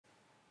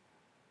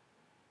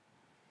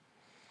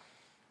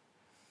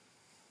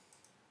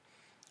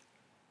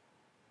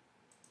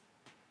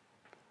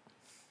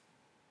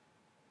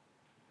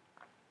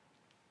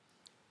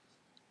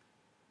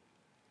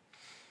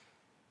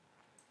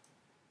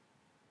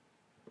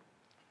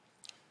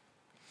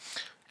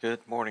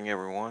Good morning,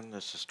 everyone.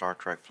 This is Star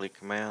Trek Fleet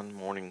Command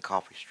Morning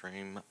Coffee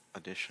Stream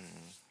Edition.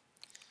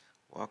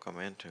 Welcome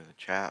into the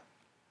chat.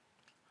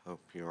 Hope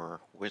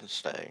your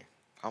Wednesday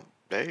hump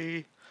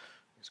day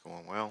is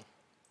going well.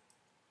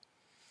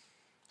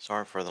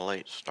 Sorry for the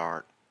late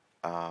start.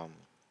 My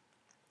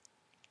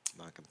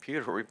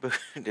computer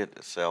rebooted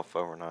itself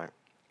overnight.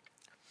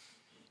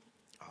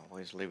 I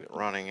always leave it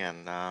running,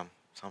 and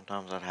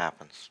sometimes that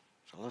happens.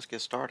 So let's get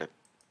started.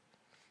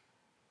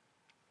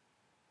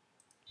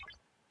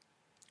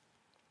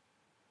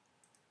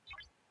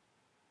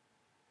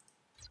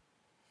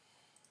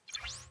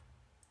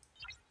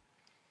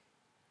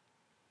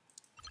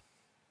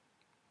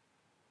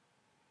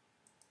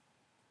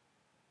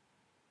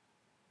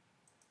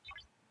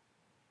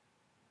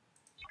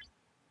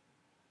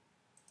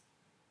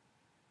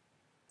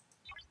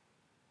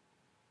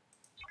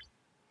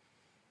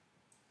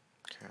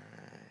 Okay.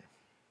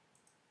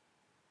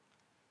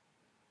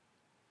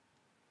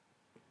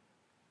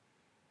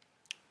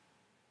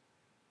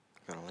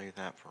 I'm gonna leave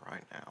that for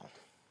right now.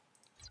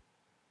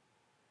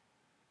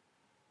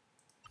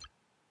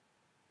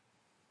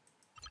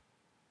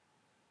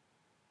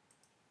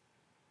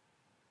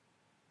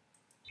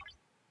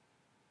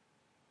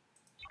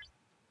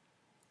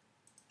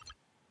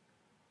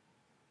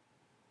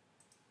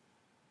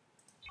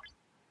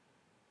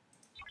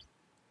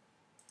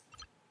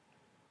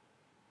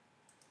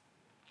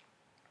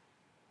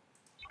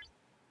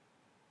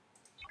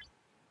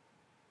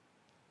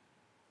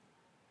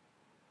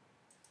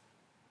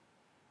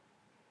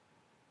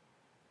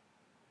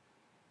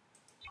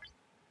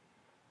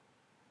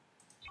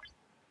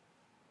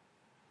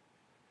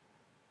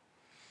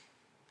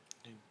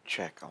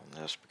 Check on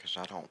this because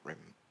I don't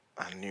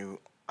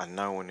I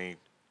know we need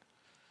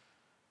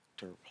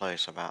to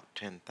replace about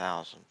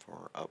 10,000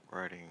 for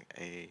upgrading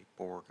a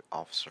Borg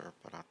officer,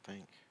 but I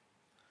think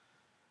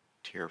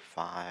tier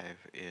 5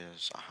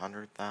 is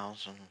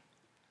 100,000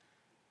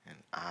 and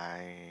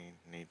I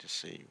need to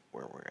see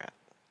where we're at.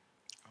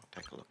 I'll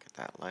take a look at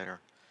that later.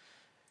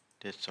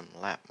 Did some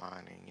lap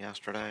mining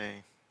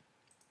yesterday.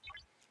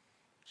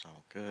 It's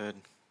all good.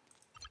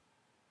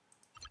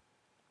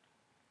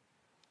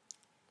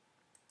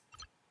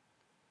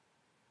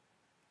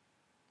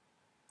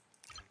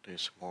 Do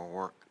some more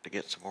work to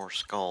get some more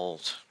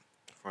skulls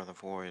for the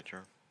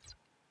Voyager.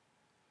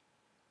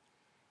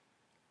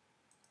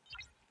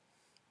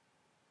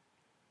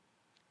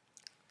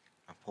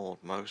 I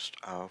pulled most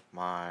of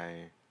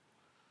my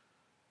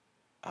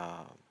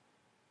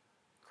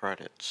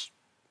credits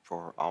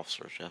for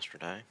officers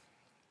yesterday,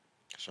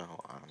 so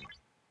I'm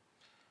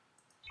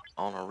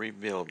on a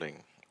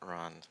rebuilding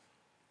run.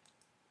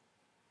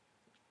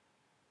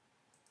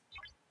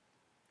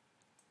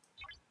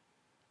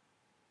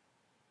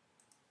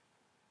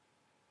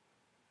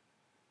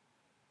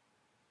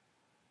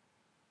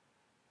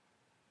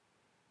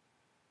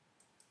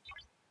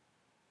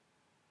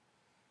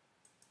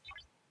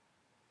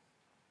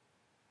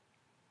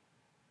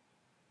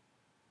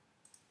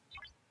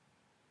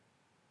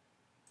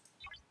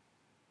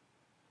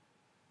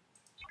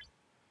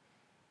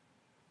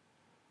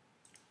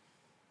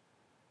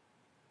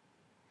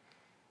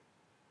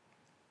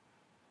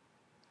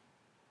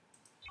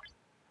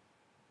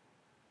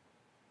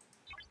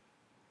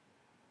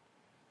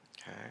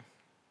 Okay.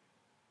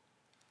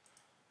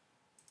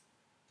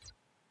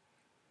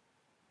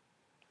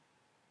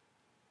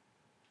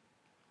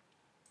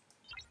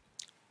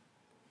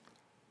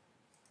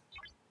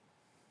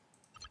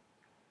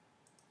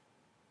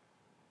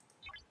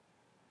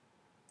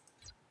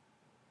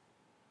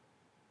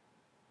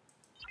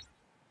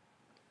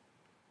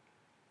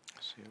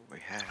 Let's see what we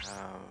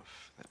have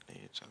that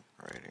needs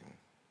upgrading.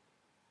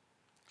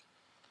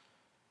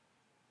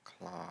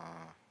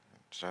 Claw.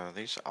 So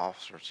these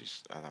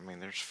officers, I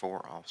mean, there's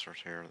 4 officers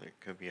here that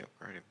could be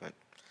upgraded, but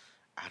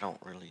I don't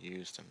really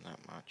use them that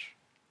much.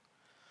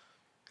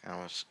 Kind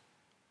of was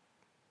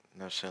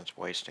no sense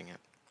wasting it.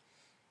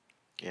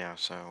 Yeah,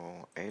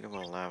 so 8 of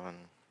 11.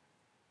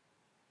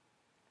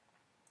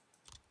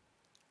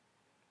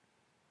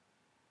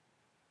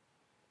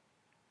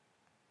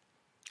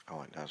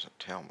 Oh, it doesn't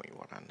tell me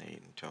what I need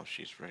until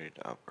she's ready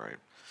to upgrade.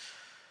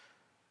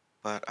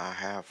 But I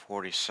have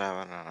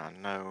 47, and I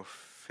know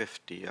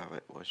 50 of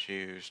it was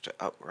used to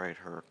upgrade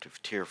her to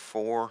tier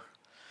 4.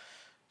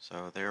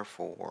 So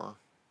therefore,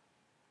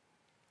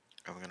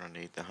 I'm going to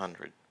need the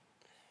 100.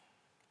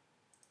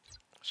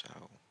 So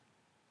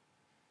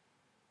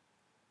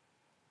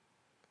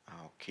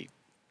I'll keep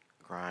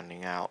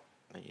grinding out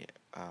the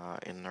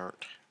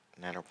inert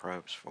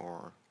nanoprobes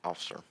for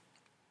officer.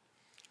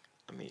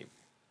 Let me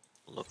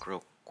look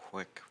real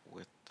quick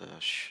with the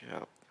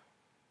ship.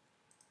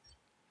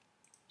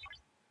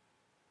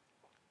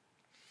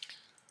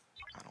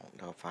 I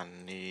don't know if I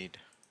need...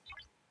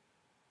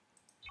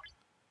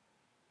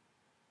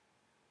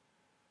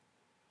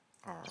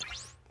 or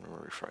let me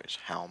rephrase,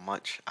 how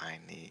much I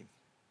need.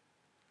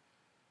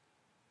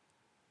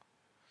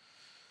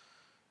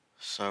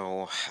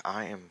 So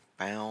I am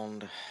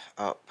bound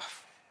up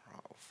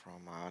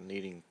from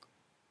needing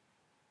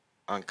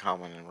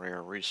uncommon and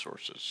rare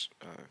resources,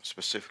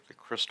 specifically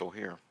crystal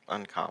here,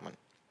 uncommon.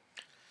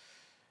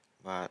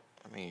 But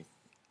let me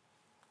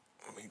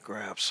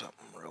grab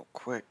something real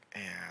quick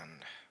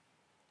and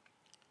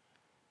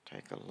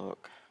take a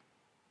look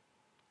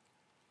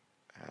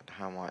at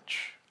how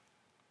much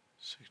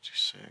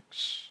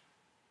 66.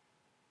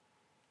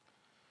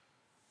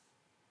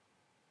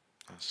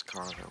 That's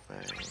cargo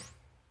bay.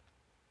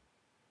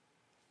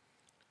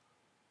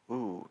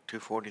 Ooh,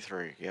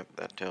 243. Yep,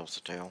 that tells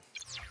the tale.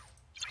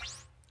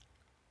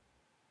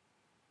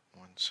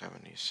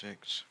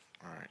 176.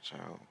 Alright, so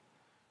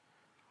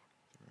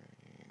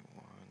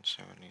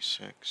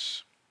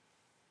 176.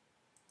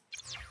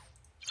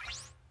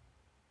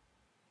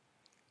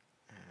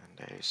 And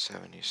a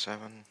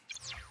 77.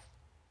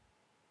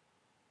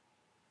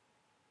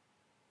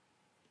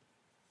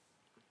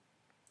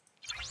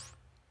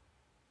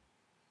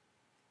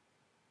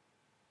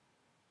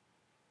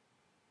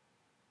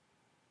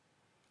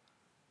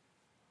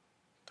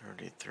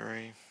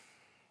 $33.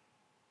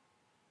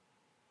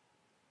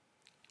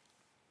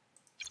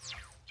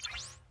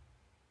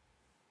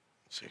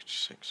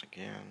 66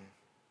 again.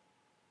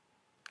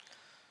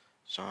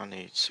 So I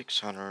need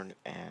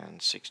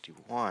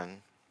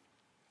 661,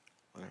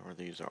 whatever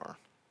these are.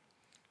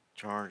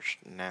 Charged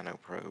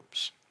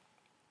nanoprobes.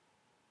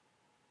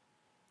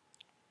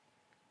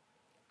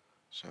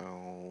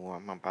 So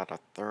I'm about a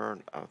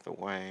third of the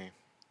way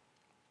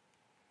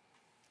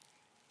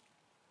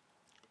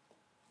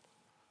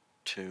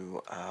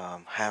to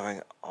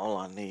having all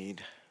I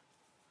need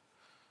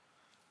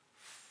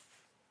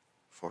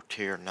for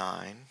tier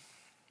 9.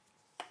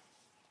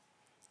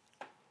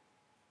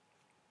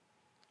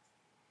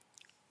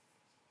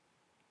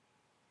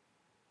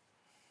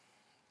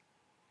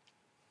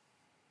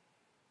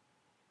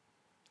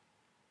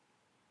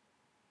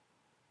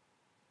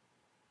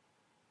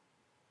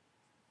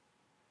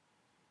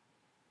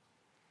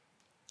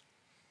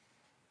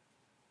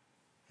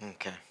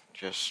 Okay,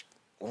 just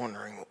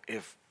wondering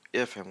if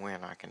and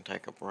when I can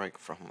take a break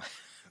from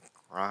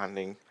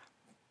grinding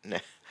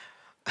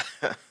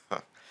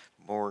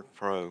Borg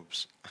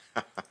probes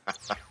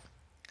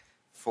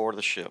for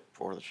the ship.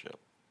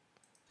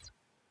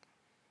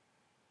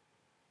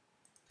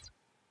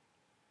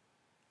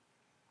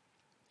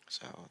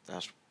 So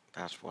that's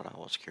what I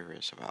was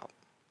curious about.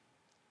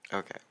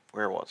 Okay,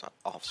 where was I?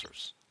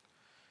 Officers.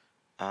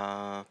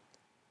 I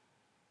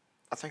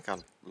think I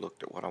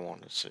looked at what I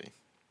wanted to see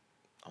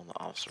on the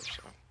officers,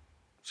 so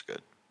it's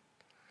good.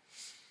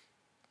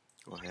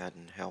 Go ahead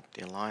and help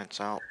the Alliance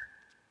out.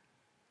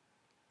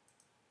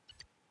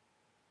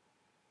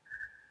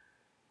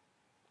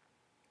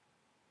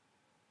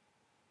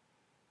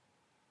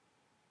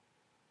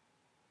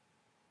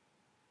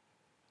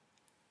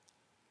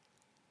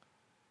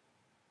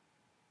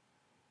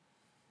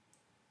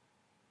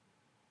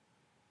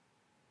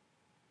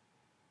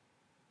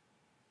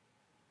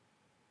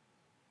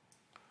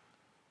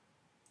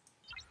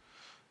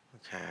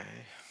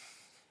 Okay.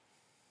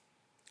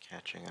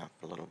 Catching up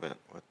a little bit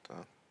with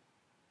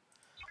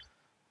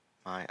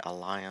my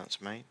Alliance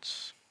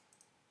mates.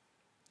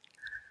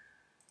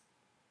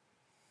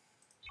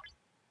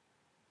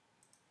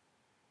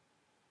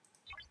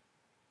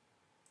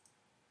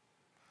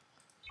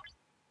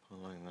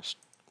 Pulling the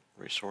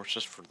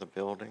resources for the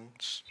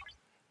buildings.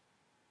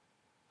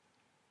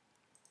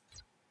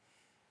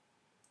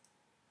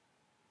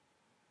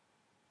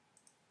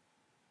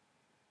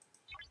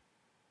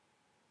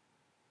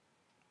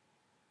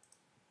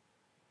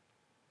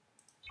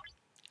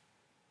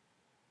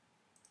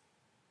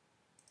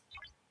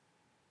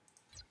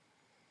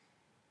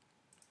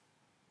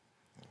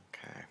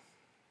 Okay.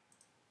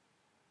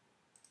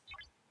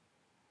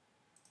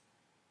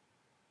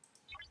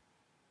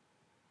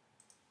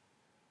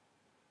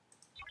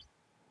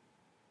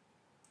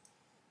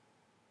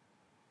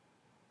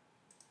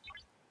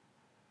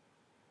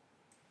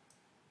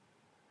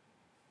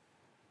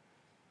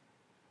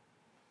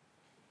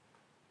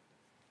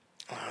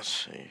 Let's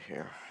see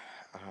here.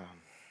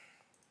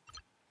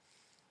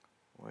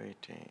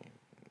 Waiting.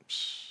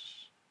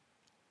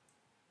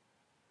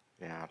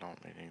 Yeah, I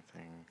don't need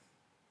anything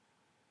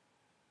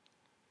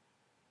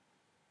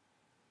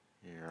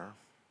here.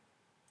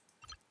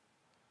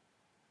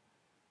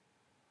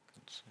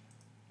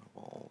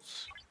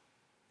 Consumables.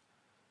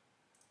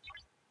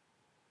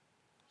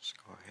 Let's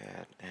go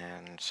ahead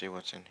and see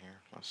what's in here.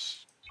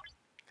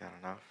 Got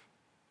enough.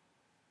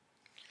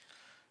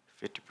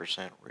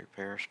 50%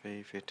 repair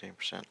speed,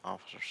 15%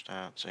 officer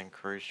stats,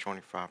 increase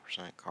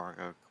 25%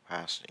 cargo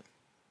capacity.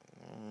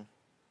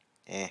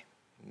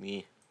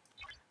 Me.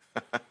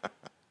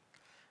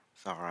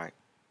 It's alright.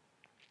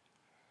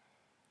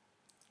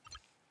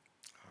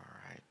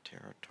 Alright,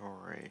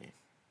 territory.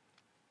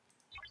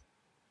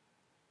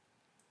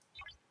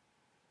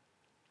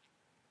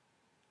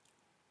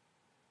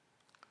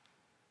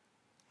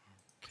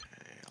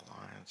 Okay,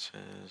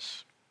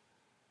 alliances.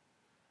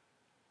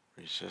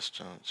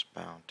 Resistance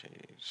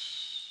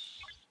bounties.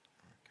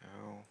 There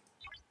we go.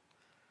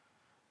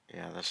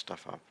 Yeah, this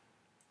stuff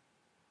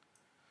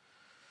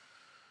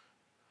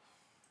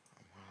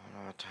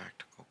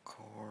Tactical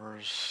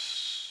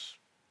cores.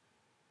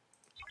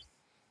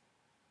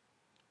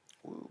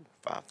 Woo,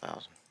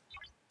 5,000.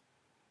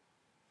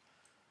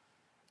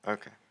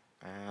 Okay,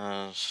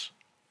 as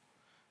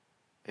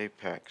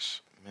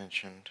Apex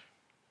mentioned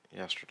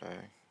yesterday,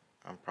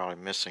 I'm probably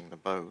missing the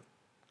boat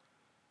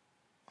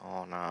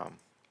on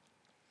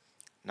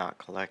not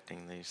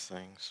collecting these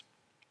things.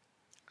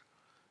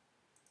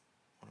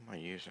 What am I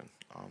using?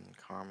 On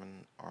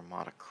Carmen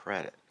Armada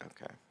credit.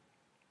 Okay.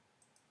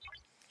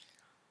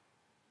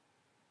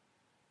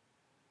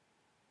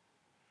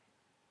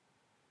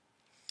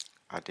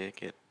 I did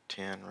get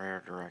 10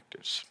 rare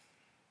directives.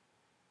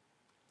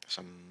 It's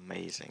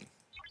amazing.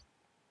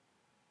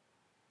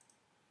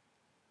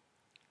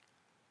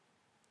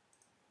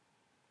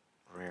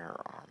 Rare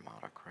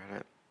Armada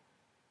credit.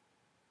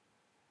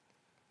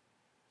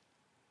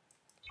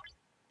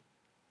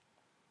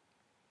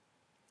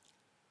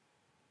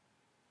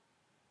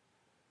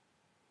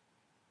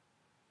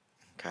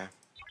 Okay.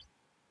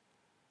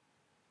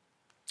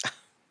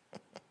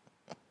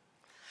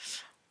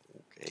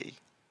 Okay.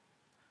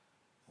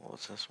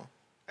 What's this one?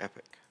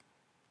 Epic.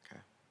 Okay.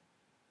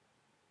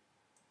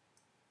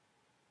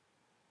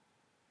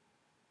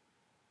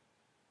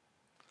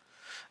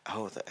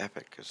 Oh, the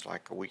Epic is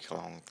like a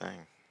week-long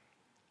thing.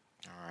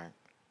 Alright.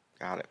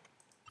 Got it.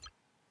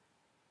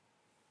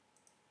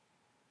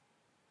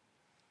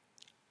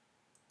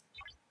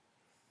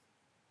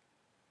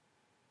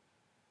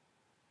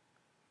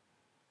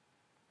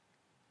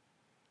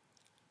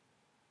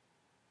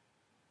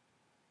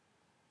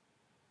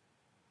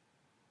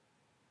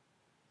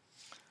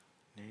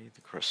 Need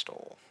the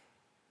crystal.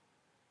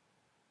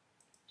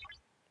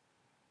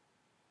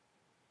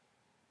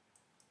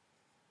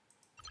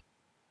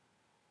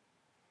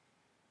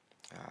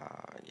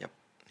 Yep.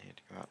 Need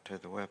to go out to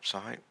the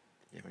website.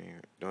 Give me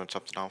doing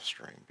something off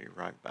stream. Be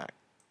right back.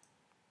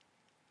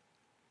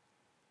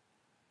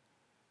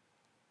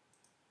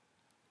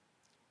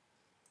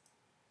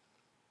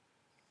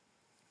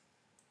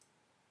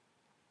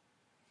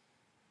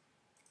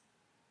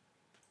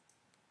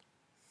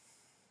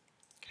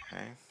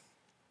 Okay.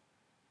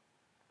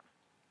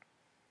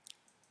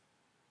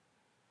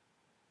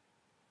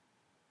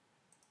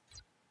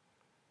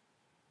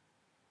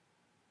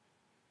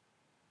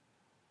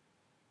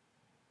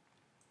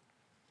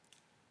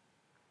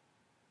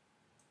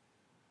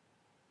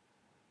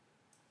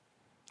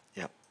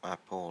 Yep, I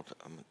pulled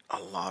a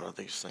lot of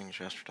these things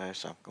yesterday,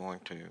 so I'm going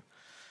to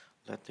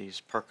let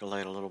these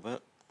percolate a little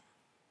bit.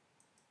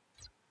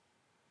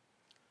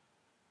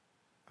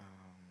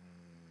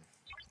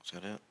 Was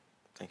that it?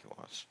 I think it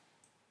was.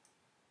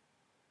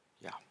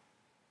 Yeah.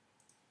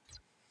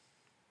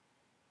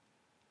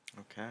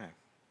 Okay.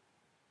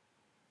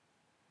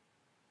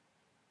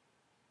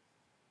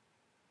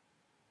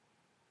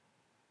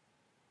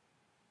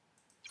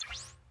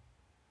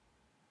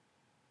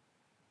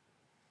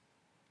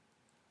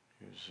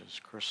 Uses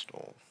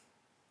crystal.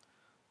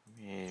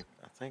 I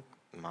think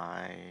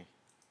my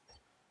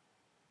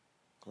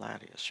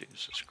Gladius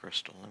uses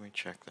crystal. Let me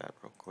check that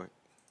real quick.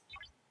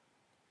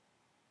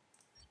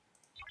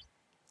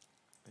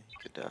 I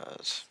think it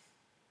does.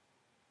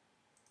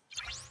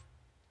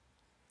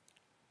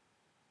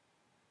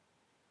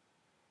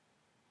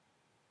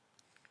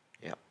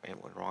 Yep,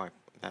 it would wipe,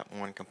 that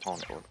one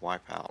component would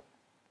wipe out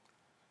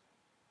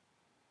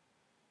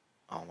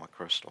all my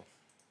crystal.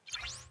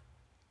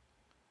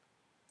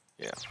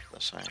 Yeah, the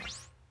same.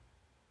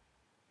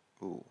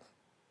 Ooh.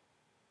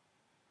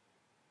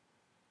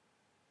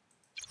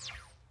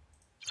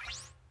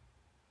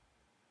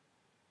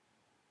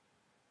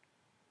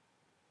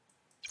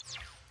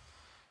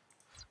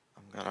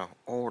 I'm gonna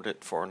hoard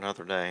it for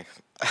another day.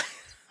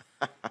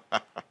 Let's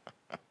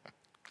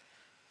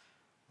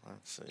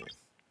see.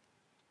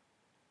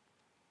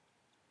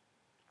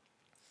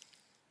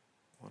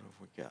 What have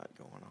we got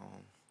going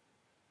on?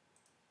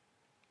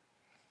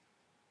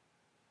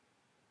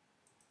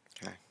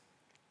 Okay.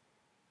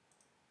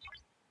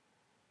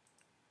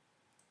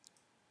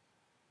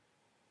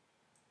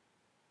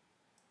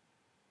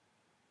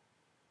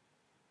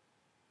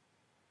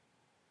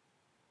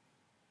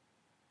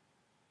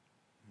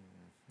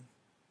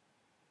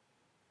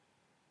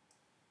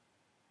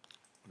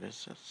 What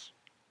is this?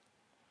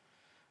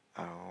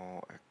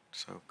 Oh,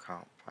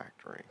 Exocomp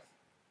Factory.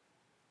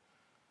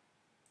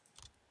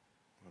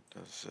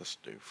 What does this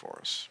do for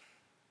us?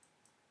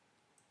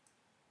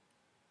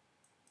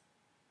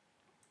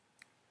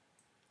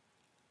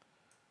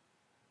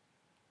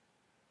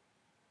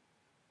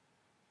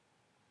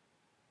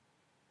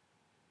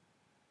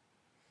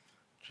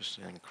 Just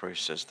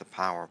increases the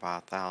power by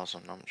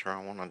 1,000. I'm sure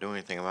I want to do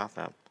anything about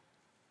that.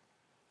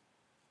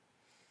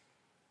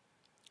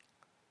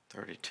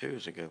 32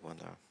 is a good one,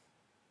 though.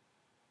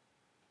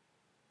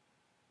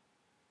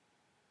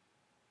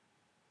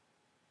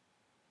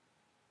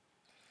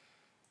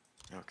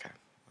 Okay,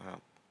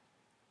 well,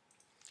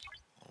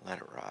 I'll let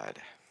it ride.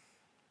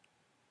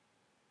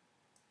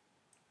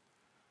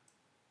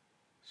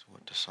 That's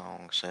what the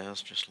song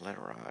says, just let it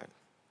ride.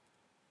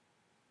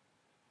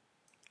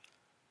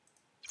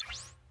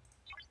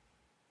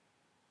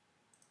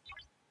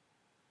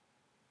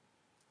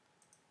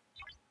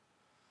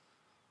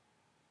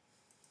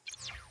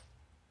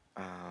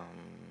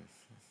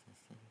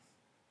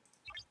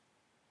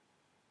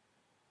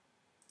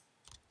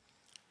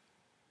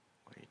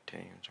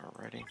 missions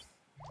are ready.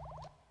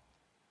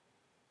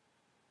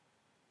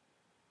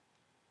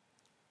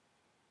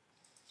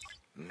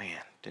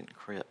 Man, didn't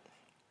crit.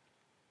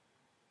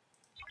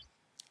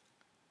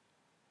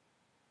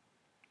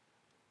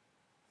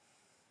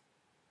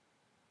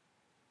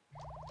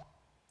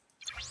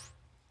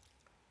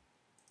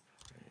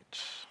 Right.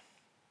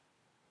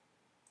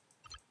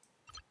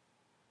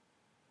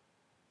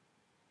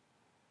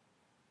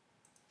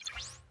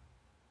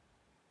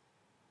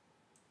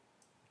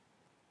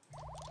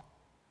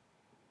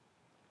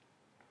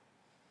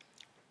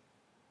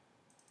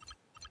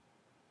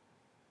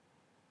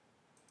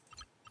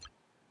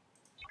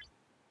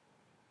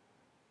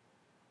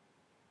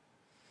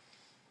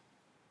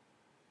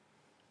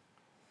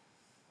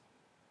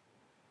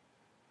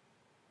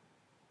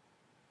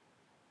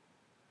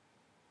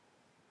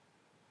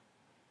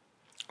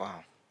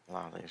 Wow, a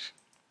lot of these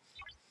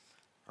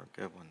are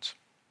good ones.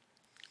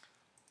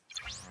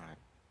 Alright,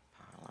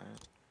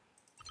 pilot.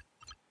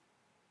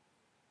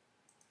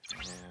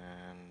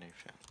 And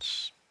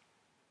defense.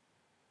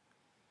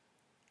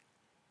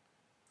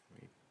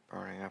 We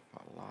burning up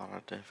a lot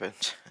of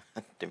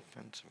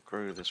defensive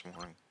crew this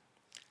morning.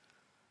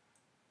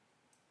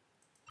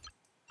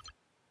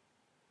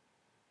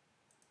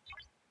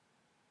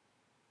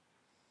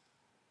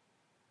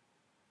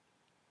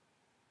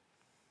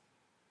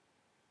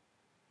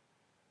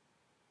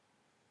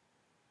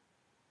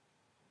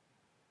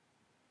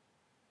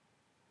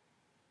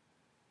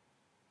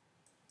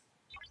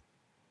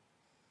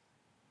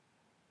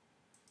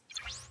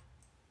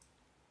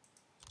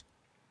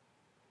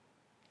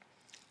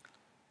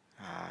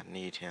 I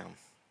need him.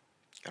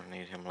 Gonna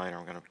need him later.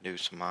 I'm gonna do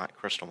some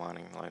crystal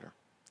mining later.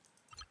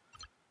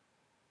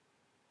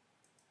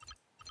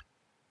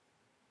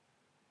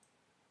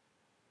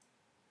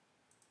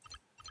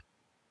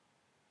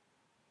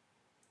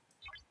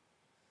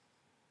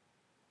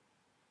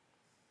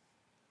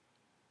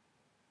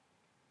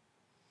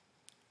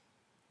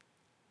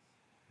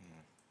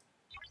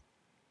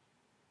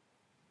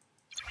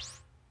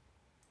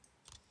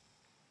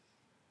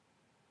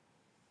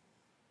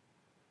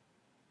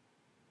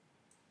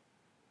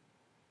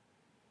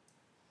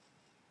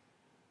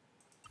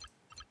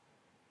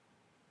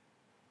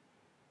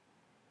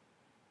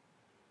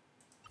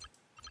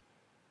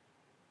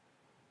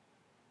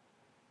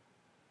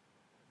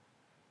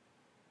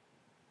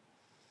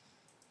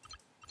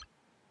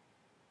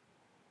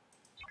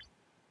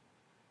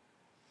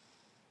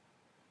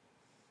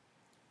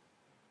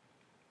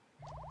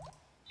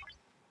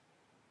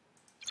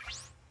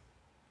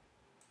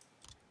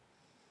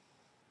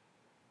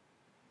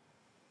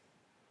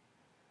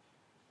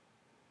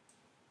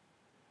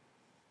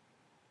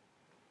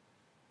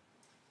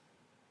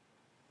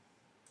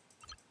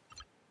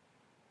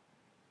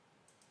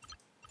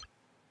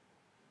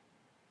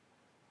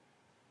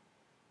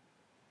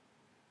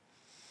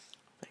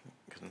 I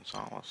think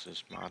Gonzalez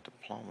is my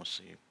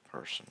diplomacy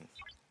person.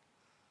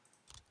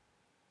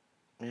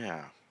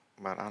 Yeah,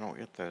 but I don't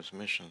get those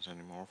missions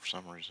anymore for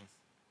some reason.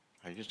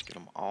 I used to get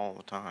them all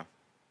the time.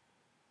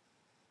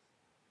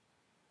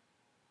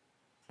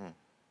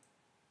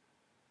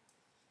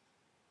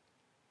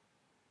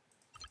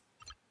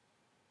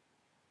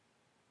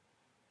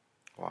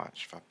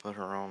 Watch, if I put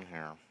her on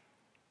here,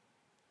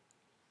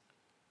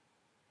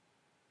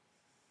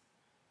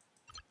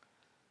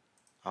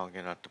 I'll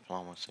get a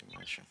diplomacy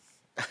mission.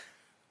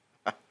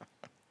 There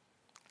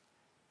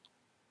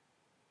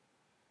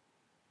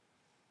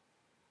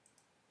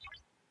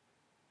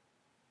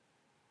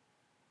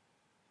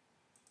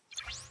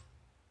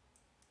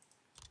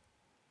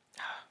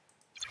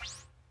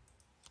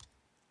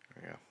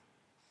we go.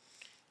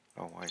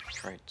 Oh, white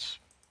traits.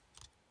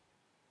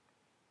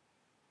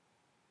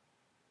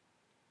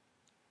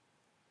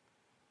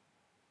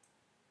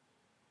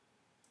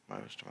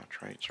 Most of my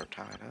traits are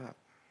tied up.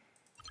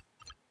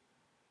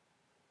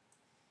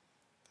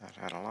 I've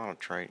had a lot of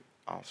trait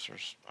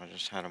officers. I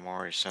just had them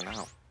already sent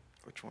out.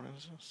 Which one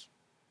is this?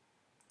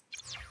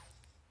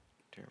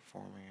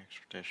 Terraforming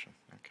expedition.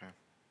 Okay.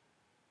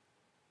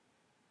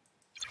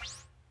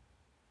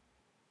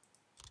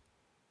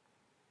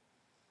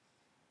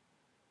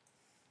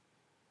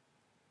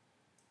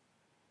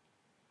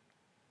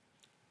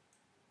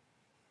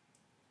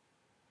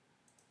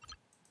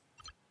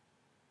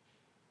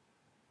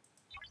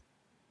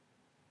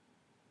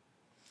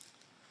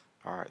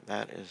 Alright,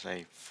 that is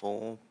a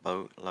full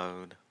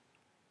boatload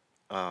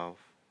of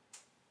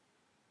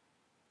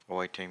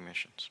away team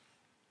missions.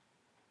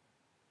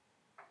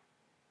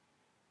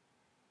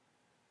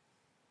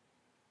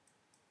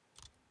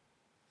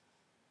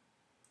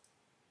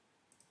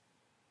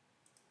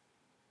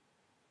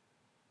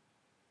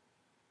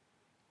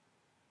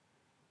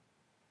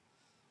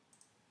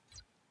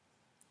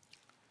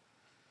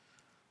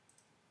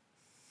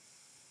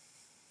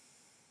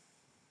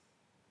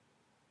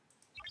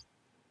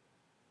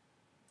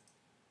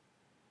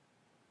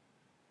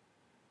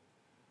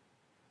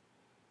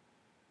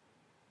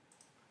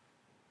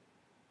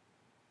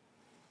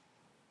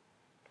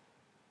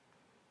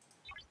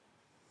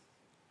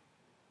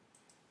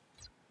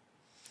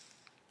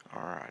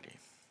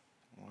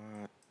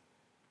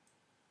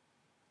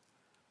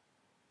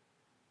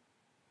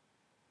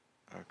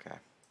 Okay.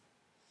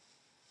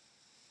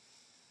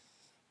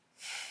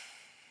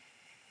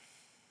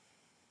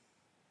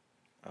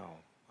 Oh,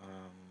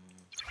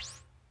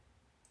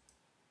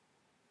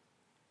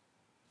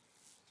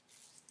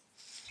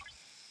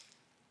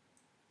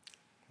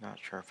 not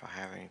sure if I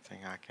have anything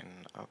I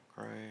can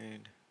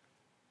upgrade.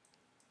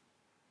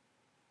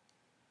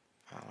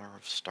 Valor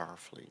of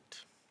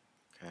Starfleet.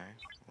 Okay,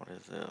 what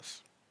is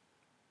this?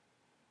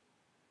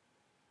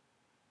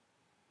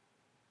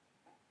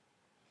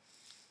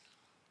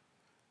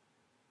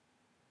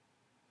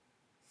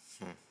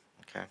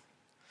 Okay.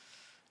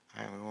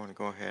 I'm going to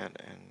go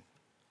ahead and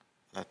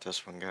let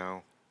this one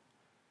go,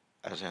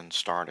 as in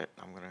start it.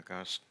 I'm going to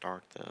go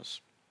start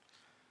this.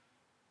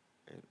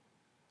 It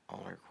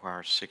only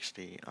requires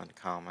 60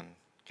 uncommon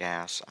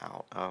gas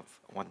out of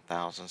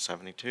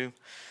 1072.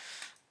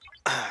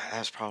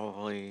 That's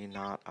probably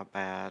not a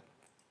bad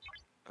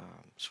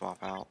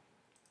swap out.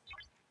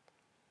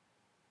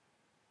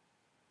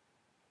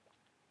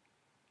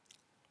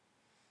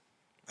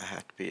 I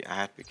have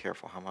to be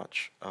careful how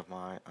much of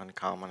my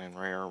uncommon and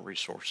rare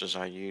resources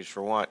I use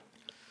for what,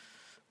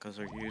 because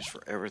they're used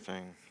for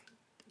everything.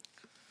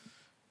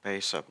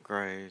 Base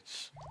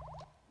upgrades,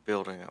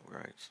 building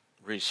upgrades,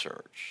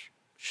 research,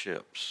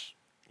 ships,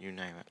 you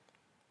name it.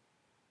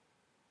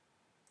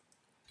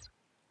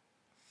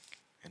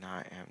 And I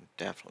am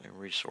definitely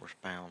resource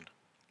bound.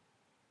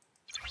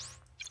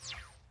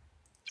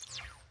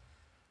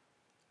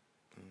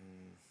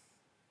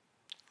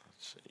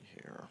 Let's see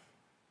here.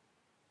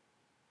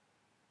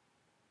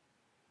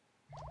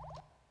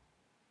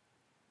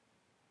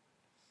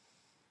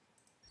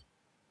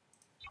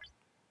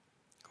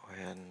 Go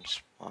ahead and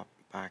swap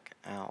back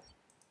out.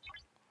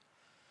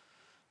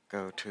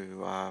 Go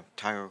to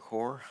Tiger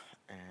Core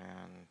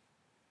and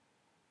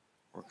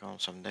work on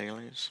some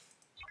dailies.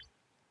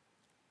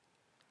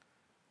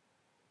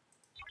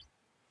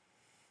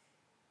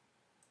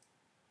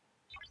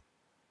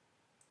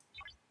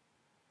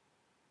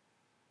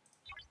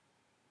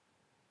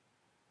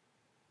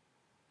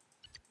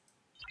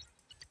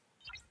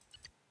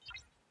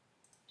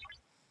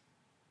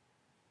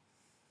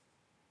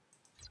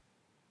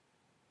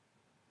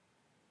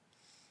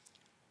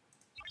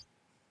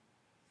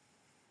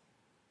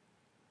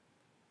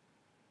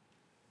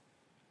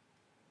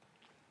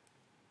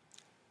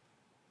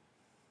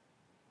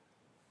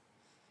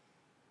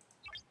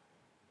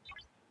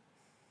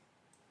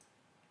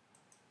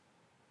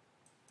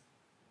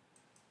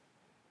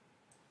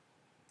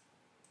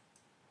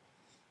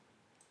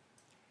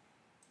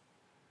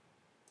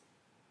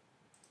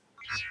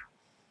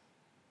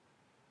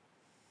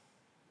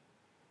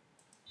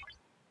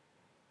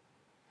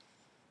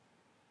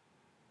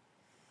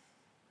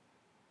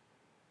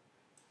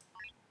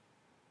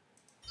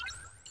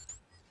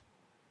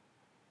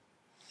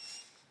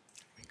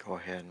 Go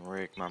ahead and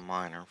rig my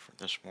miner for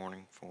this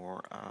morning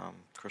for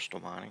crystal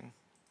mining.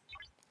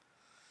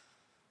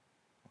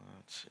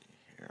 Let's see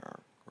here,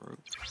 group.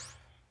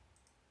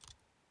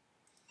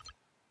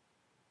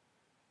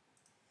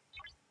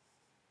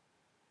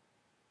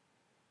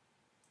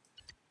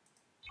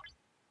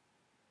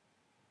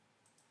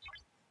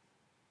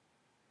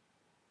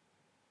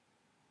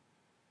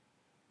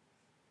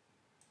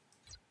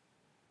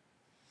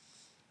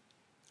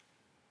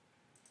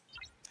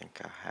 I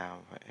think I have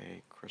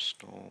a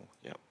crystal,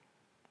 yep.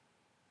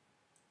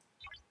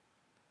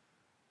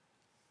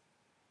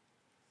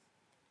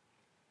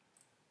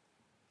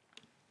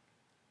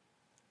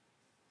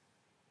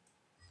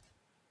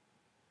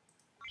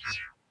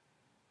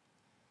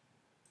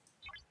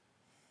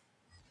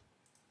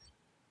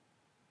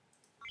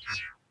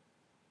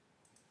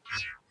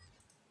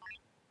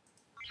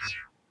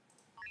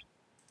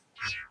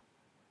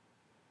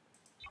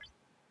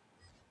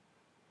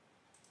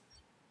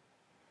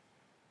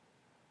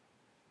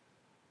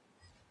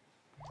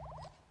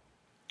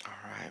 All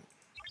right.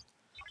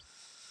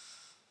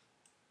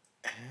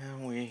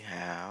 And we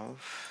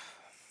have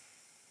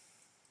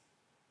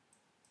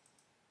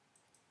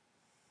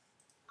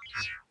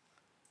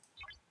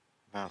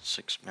about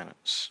 6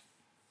 minutes.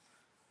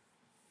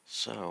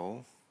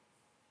 So,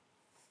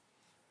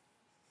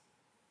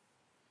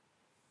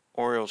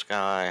 Orioles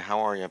guy, how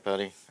are you,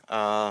 buddy?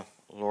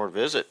 Lord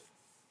Visit,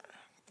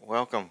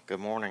 welcome. Good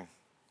morning.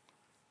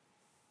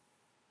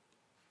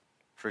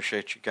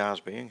 Appreciate you guys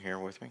being here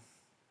with me.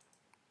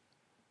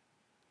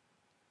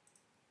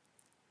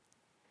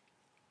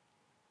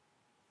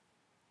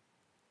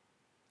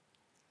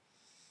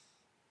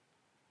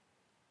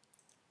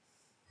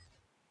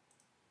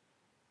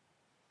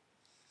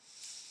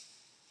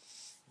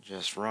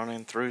 Just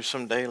running through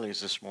some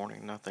dailies this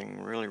morning.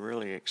 Nothing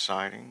really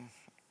exciting.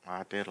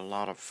 I did a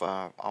lot of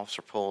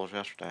officer pulls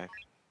yesterday.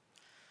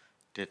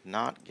 Did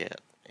not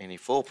get any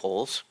full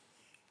pulls.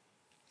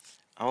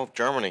 Oh,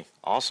 Germany.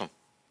 Awesome.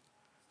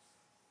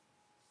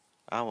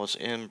 I was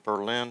in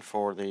Berlin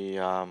for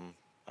the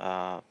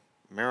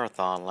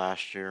marathon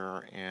last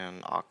year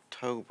in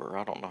October.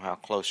 I don't know how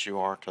close you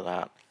are to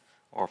that,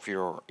 or if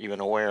you're even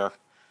aware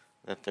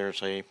that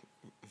there's a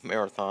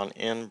marathon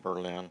in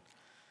Berlin.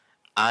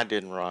 I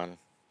didn't run.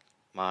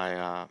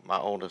 my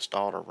oldest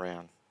daughter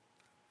ran.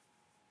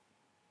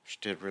 She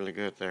did really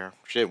good there.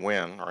 She didn't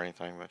win or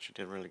anything, but she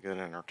did really good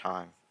in her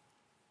time.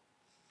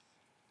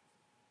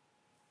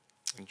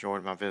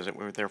 Enjoyed my visit.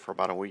 We were there for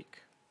about a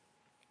week.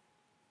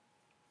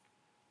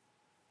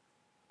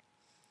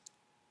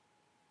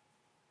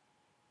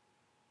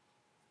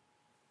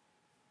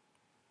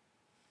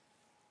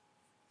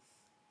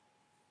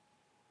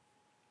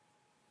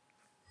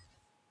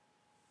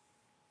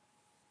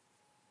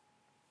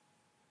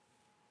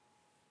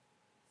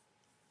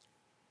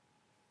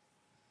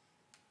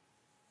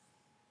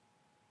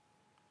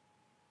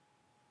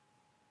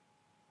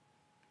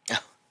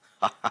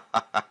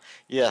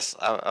 Yes,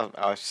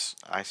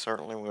 I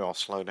certainly will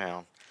slow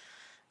down.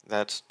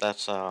 That's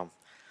the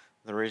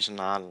reason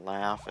I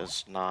laugh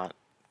is not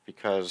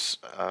because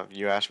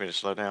you asked me to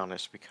slow down.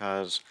 It's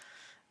because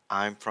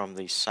I'm from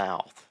the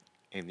South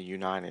in the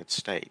United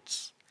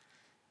States,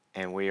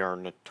 and we are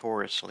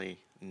notoriously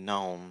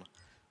known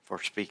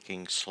for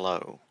speaking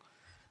slow.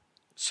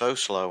 So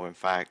slow, in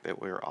fact,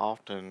 that we're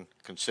often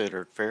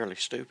considered fairly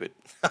stupid.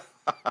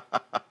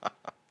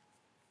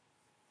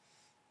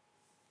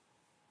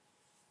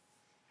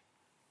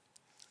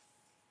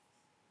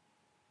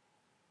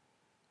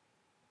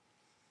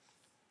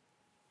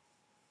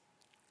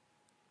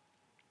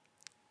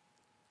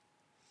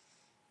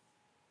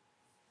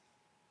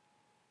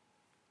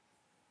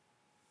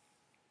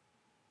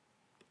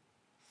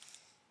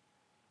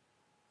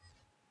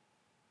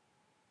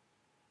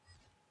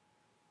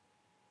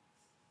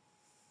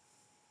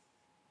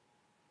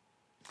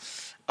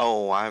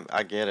 Oh,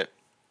 I get it.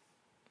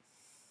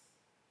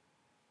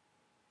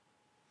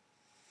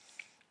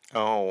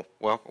 Oh,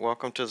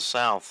 welcome to the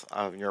South.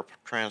 You're a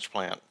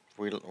transplant.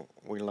 We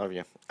we love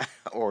you,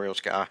 Orioles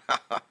guy.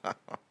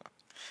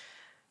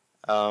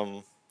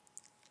 um,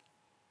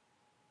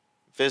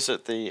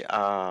 visit the.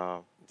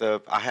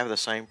 I have the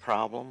same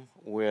problem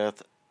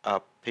with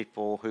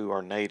people who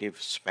are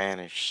native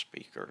Spanish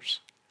speakers.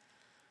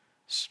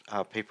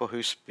 People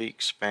who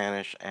speak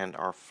Spanish and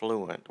are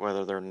fluent,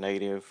 whether they're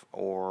native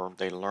or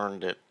they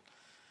learned it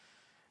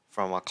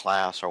from a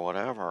class or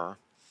whatever,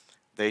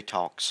 they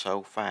talk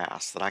so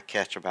fast that I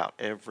catch about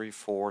every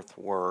fourth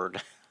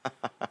word.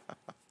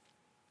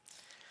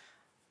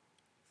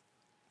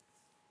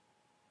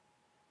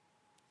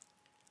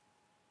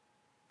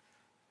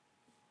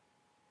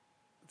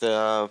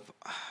 The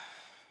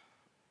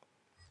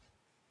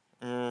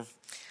mm,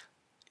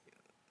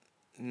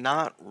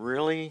 Not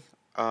really.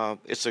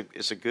 It's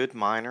a good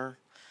miner.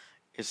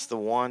 It's the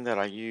one that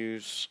I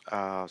use.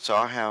 So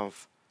I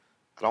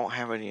don't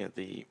have any of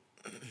the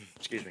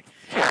excuse me.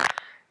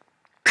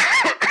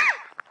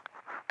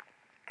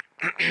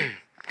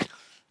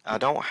 I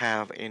don't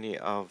have any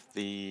of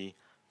the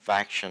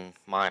faction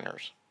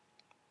miners.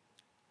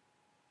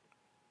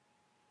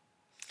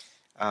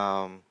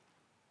 Um,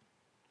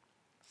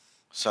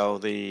 so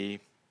the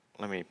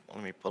let me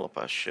pull up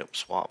a ship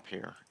swap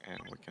here, and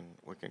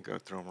we can go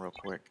through them real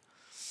quick.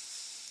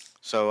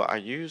 So I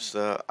use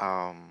the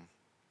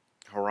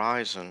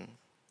Horizon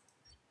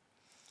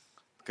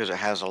because it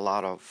has a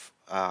lot of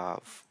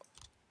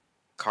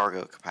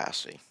cargo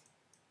capacity.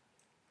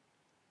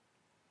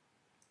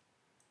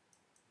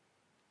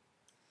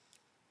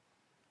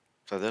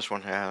 So this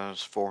one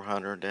has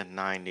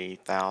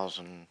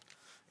 490,000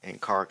 in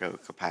cargo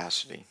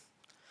capacity.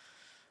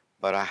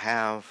 But I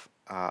have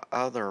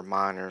other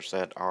miners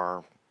that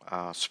are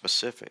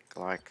specific,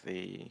 like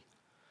the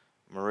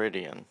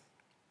Meridian.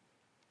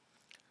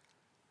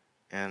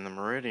 And the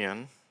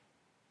Meridian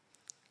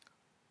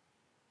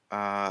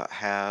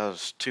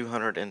has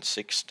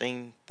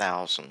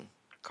 216,000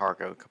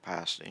 cargo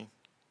capacity.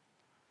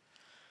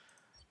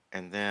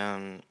 And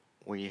then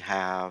we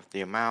have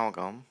the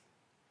Amalgam,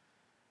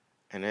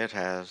 and it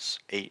has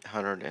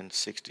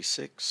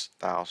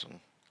 866,000.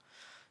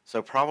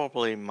 So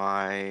probably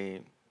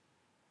my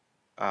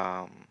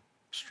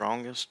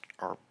strongest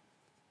or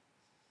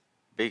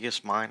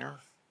biggest miner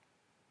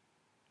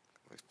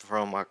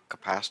from a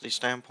capacity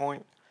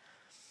standpoint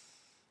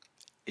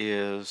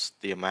is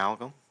the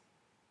Amalgam.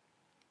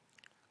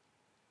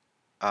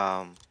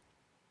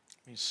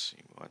 Let me see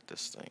what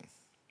this thing.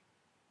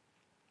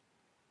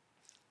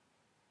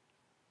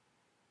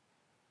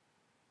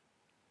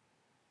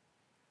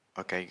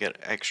 Okay, you get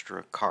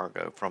extra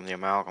cargo from the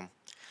Amalgam.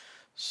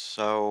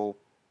 So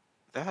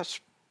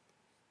that's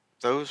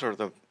those are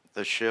the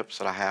ships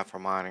that I have for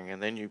mining,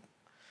 and then you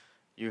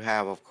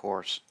have, of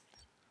course,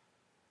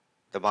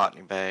 the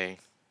Botany Bay,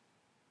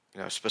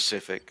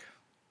 specific,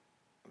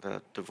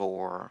 the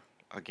Devore,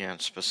 again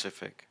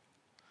specific.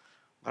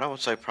 But I would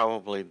say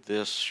probably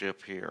this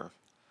ship here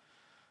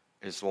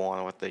is the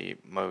one with the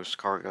most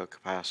cargo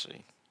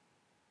capacity.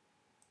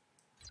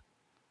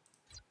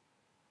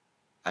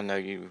 I know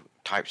you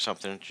typed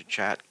something into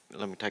chat.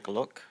 Let me take a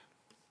look.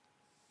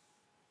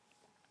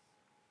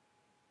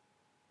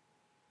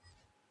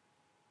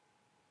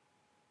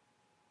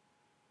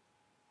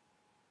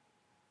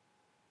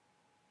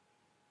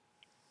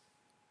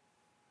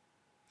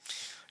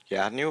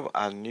 Yeah,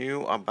 I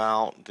knew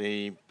about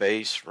the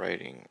base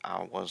rating.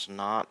 I was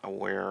not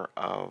aware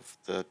of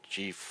the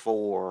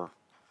G4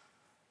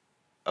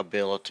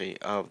 ability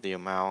of the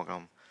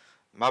amalgam.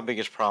 My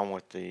biggest problem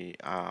with the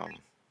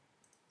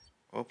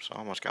oops, I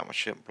almost got my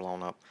ship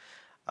blown up.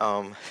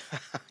 Um,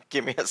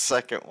 give me a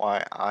second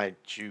while I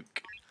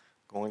juke.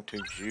 Going to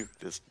juke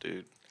this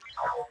dude.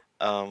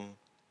 Um,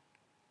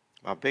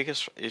 my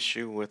biggest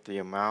issue with the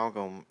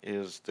amalgam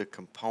is the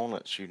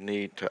components you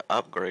need to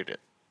upgrade it.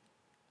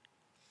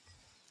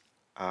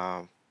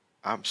 Um,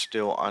 I'm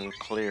still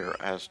unclear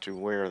as to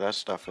where that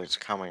stuff is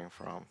coming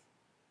from.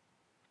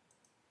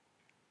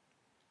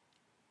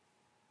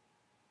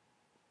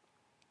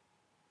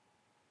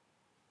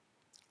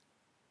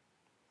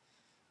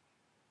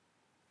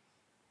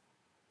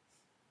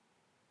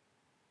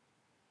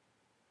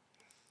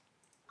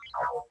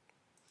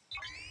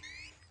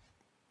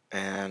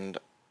 And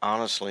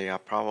honestly, I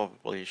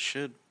probably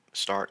should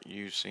start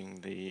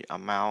using the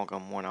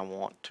amalgam when I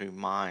want to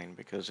mine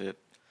because it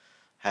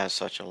has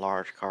such a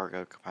large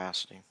cargo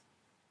capacity.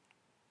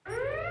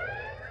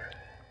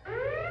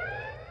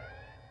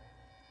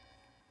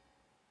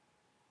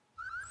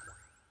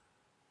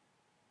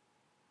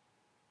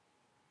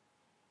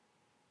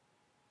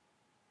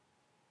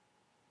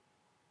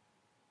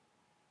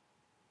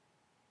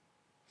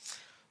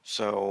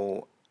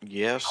 So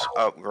yes,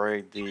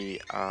 upgrade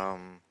the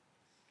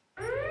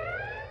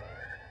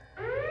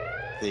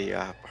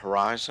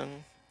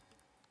horizon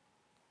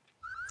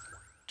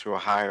to a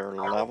higher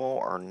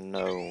level, or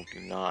no, do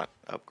not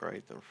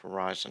upgrade the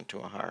horizon to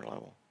a higher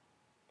level.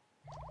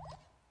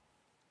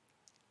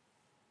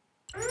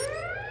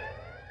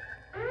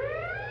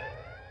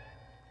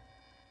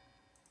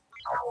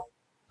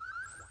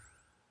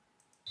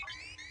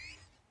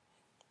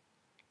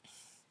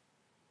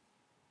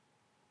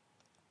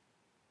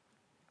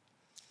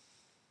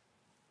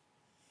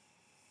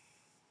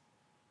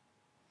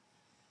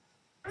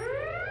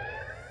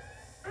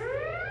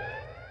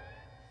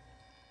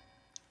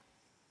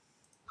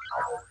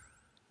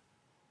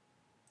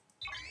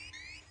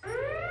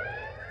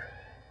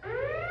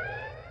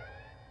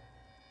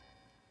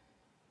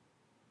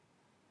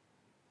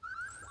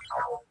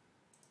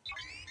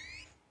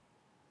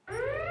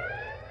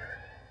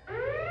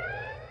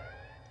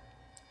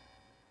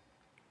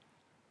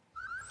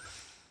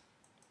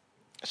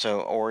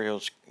 So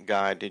Orioles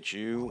guy, did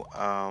you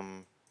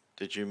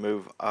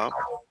move up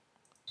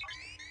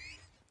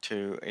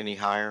to any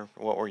higher?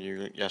 What were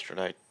you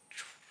yesterday?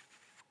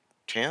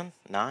 10?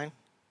 9?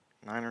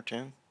 9 or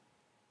 10?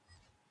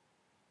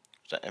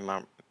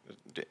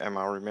 Am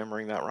I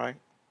remembering that right?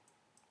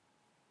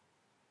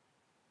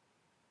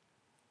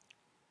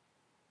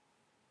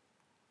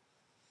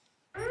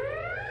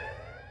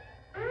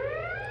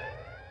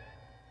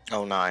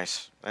 Oh,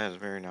 nice. That is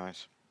very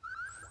nice.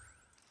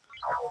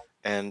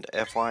 And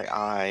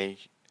FYI,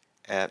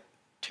 at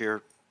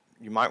tier,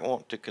 you might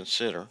want to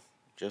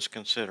just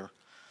consider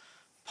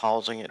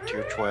pausing at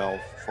tier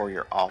 12 for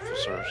your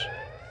officers.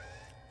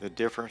 The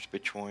difference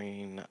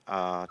between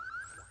Ops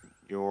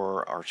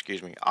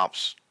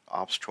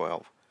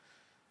 12.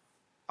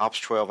 Ops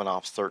 12 and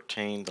Ops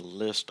 13, the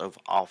list of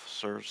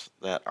officers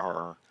that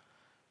are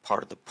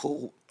part of the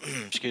pool,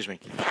 excuse me,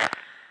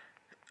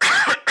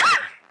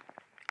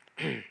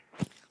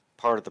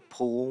 part of the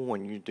pool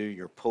when you do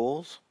your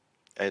pulls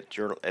at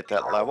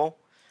that level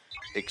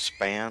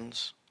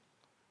expands,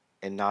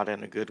 and not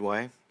in a good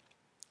way.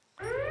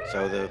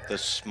 So the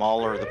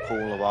smaller the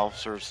pool of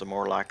officers, the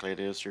more likely it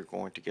is you're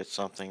going to get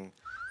something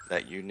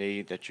that you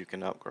need that you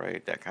can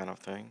upgrade, that kind of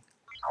thing.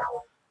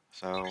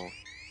 So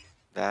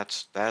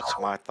that's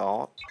my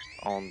thought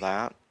on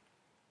that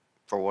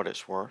for what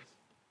it's worth.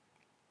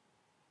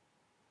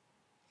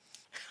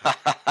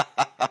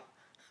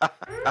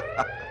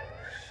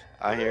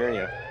 I hear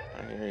you.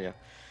 I hear you.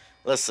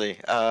 Let's see.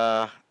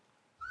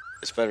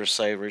 It's better to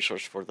save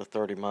resources for the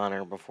 30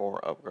 miner before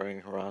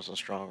upgrading Horizon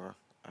Stronger.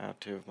 I have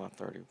 2 of my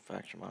 30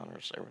 faction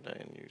miners every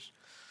day in use.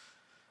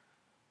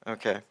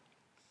 Okay.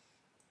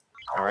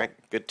 All right.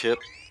 Good tip.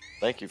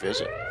 Thank you,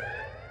 Visit.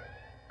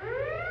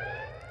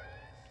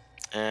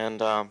 And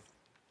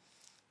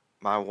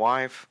my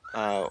wife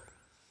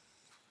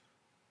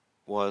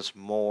was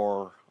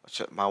more.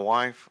 So my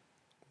wife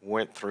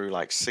went through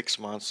like 6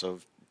 months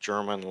of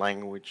German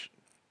language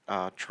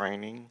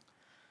training.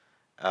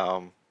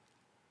 Um,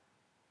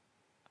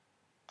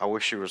 I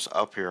wish she was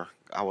up here.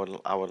 I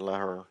would let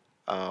her.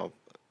 Uh,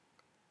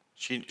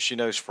 she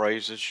knows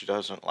phrases. She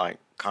doesn't like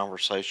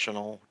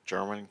conversational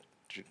German.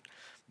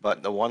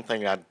 But the one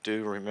thing I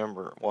do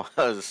remember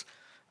was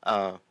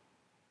uh,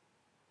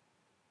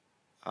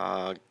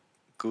 uh,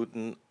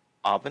 Guten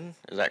Abend.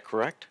 Is that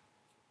correct?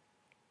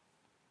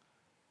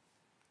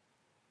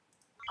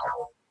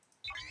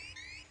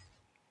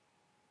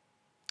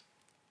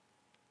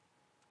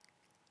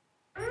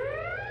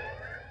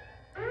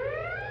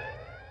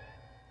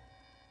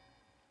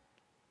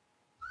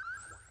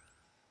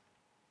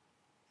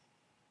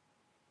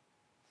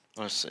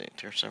 Let's see.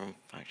 Tier 7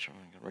 faction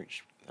can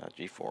reach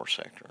G4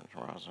 sector and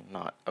horizon.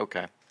 Not.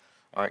 Okay.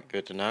 All right.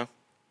 Good to know.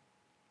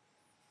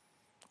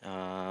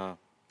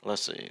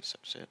 let's see, so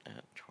sit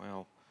at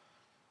 12.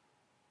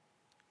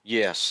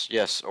 Yes,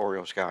 yes,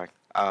 Oreo Sky.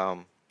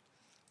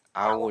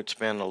 I would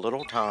spend a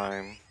little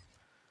time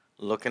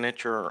looking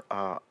at your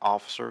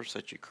officers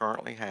that you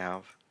currently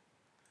have,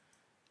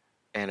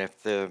 and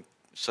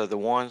so the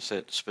ones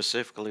that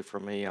specifically for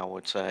me, I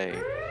would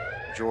say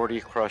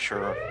Geordie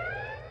Crusher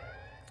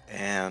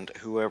and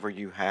whoever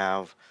you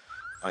have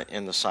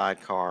in the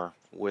sidecar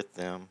with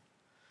them,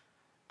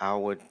 I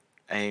would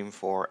aim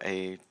for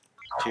a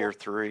tier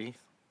 3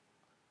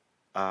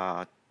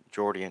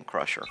 Geordie and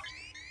Crusher.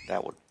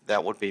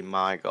 That would be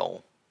my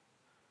goal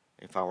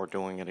if I were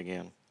doing it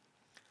again.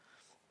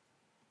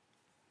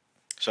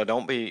 So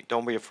don't be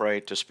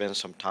afraid to spend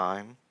some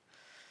time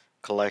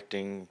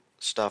collecting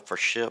stuff for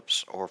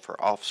ships or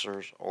for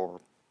officers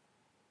or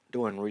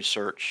doing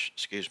research,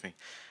 excuse me,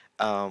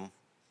 um,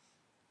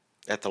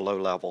 at the low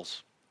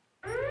levels.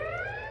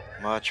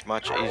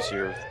 Much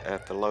easier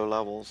at the low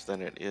levels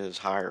than it is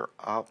higher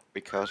up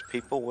because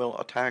people will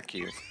attack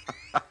you.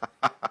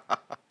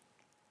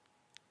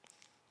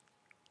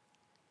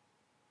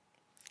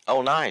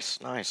 Oh, nice,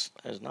 nice.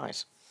 That is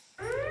nice.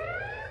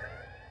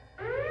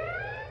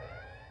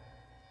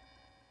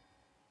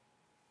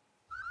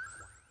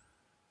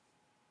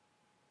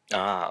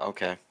 Ah,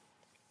 okay.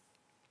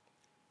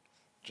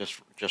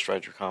 Just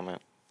read your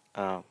comment,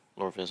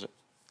 Lord Visit.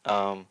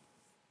 Um,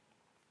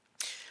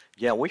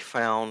 yeah, we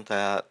found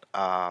that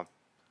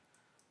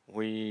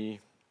we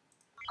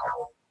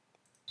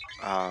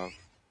uh,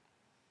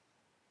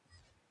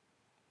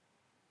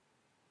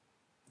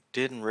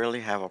 didn't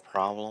really have a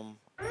problem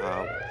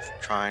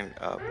trying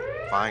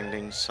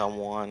finding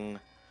someone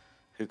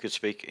who could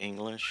speak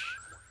English.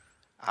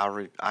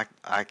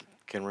 I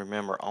can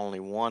remember only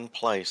one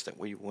place that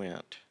we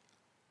went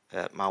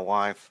that my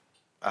wife,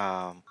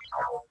 um,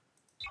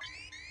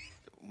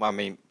 I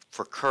mean,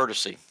 for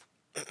courtesy,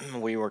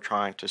 we were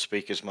trying to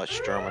speak as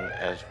much German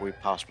as we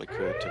possibly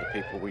could to the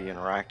people we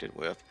interacted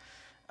with.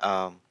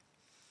 Um,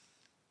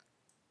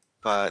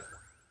 but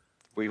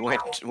we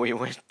went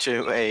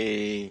to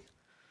a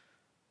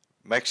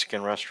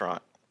Mexican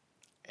restaurant,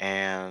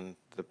 and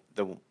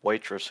the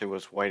waitress who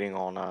was waiting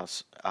on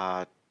us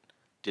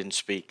didn't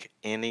speak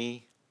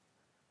any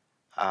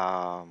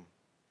um,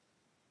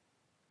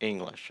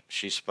 English.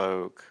 She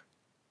spoke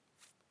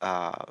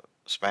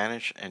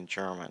Spanish and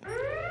German.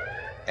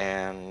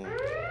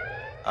 And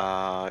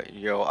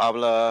yo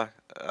habla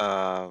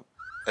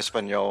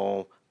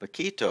español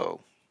poquito,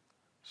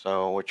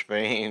 so which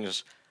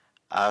means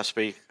I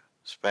speak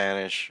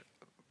Spanish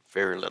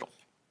very little.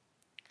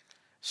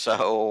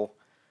 So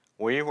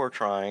we were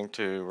trying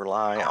to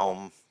rely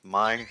on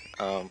my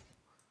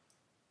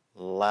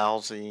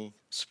lousy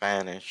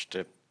Spanish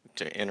to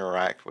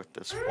interact with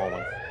this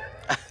woman.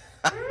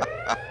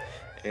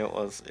 It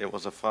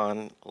was a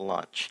fun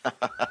lunch.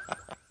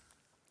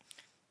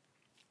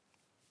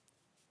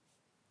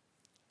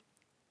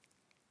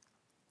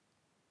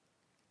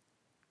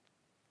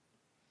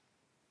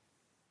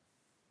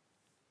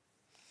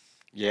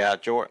 Yeah,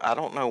 I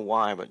don't know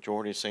why, but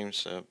Jordy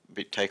seems to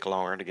take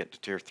longer to get to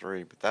tier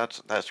 3. But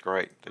that's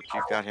great that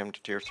you've got him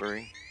to tier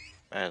 3.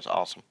 That is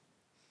awesome.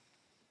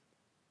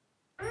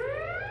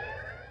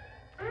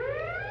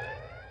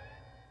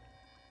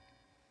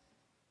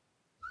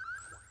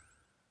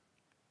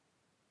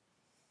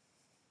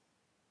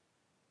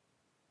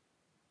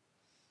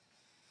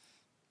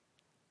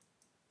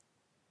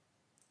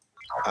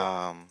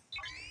 Um,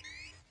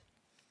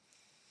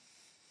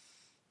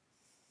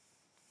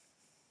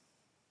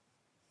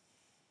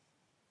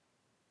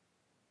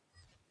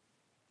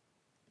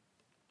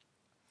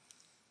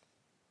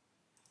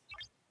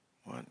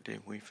 what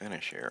did we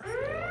finish here?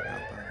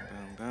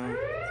 Boom, boom, boom.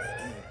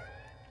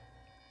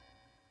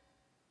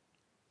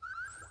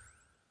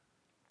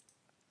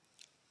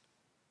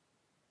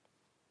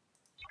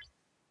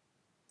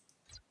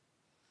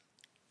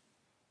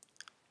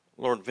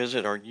 Lord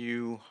Visit, are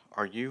you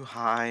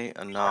high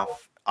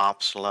enough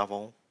ops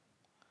level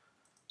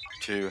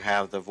to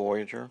have the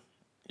Voyager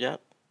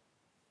yet?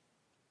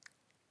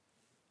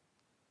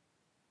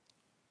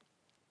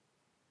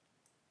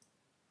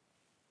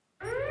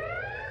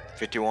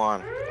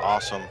 51.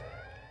 Awesome.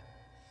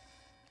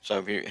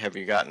 So have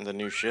you gotten the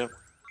new ship?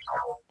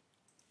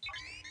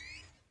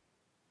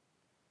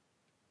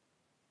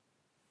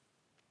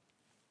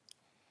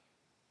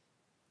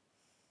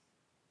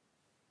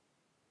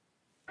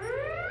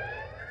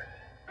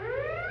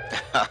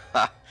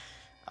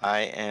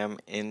 I am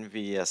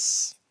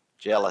envious.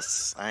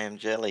 Jealous. I am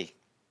jelly.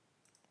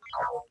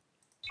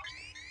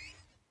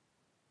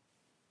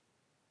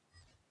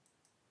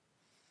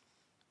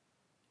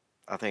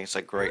 I think it's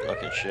a great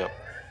looking ship.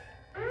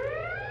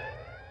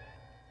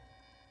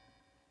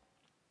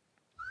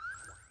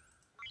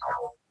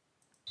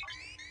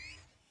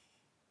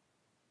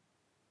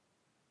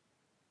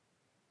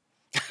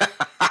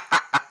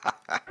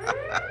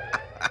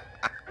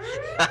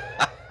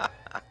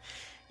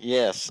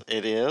 Yes,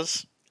 it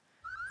is.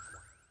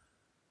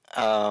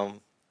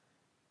 Um,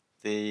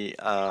 the,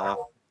 uh,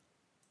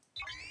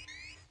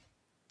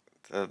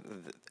 the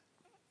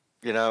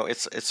You know,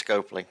 it's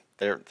Scopely.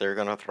 They're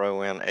gonna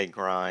throw in a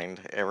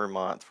grind every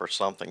month for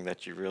something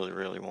that you really,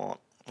 really want.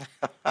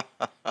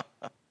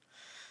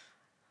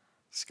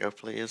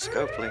 Scopely is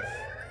Scopely.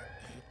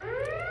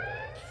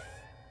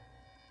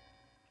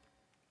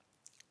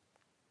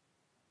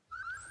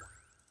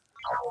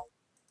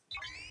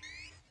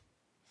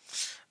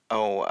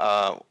 Oh,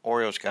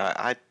 Oreos guy,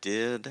 I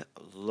did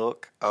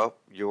look up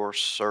your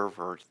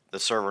server, the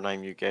server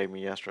name you gave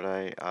me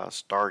yesterday,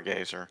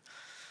 Stargazer.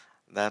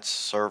 That's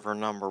server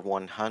number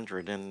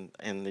 100 in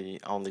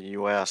the on the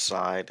US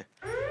side.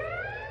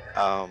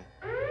 Um,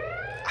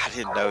 I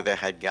didn't know they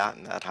had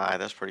gotten that high.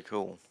 That's pretty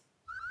cool.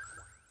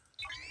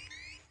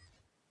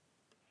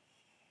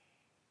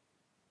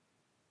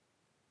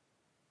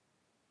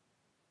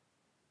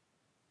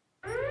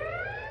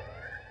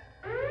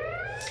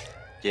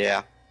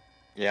 Yeah,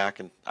 yeah,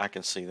 I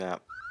can see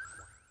that.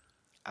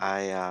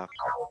 I uh,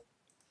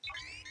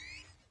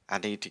 I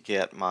need to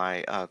get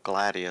my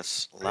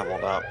Gladius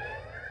leveled up,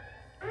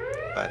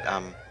 but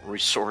I'm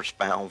resource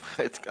bound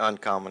with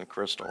uncommon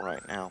crystal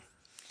right now.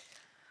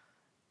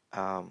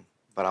 Um,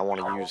 but I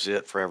want to use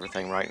it for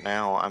everything. Right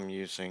now, I'm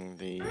using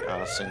the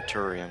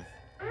Centurion.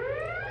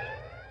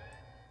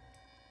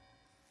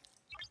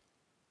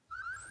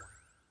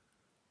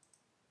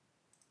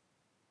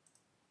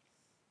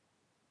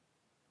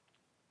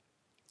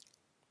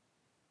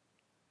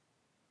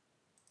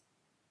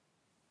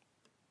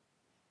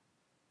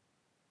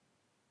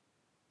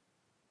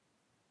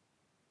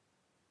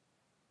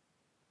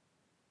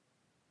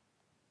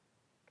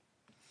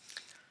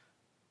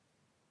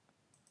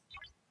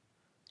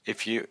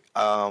 If you,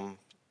 I'm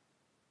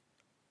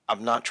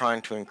not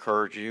trying to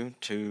encourage you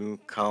to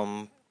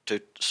come to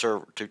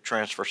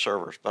transfer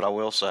servers, but I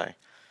will say,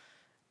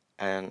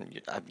 and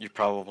you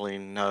probably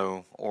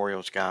know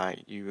Oreos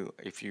guy, you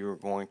if you're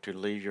going to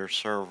leave your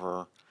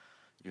server,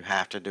 you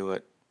have to do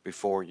it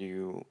before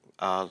you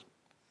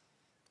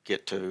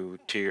get to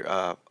tier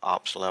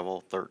ops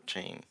level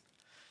 13.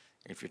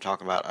 If you're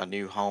talking about a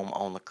new home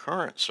on the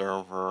current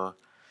server,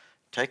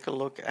 take a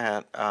look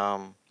at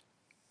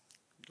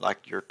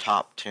like your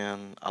top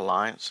 10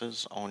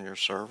 alliances on your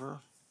server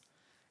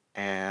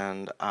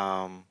and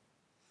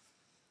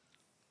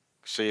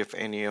see if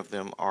any of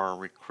them are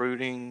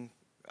recruiting,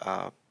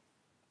 uh,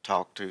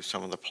 talk to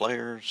some of the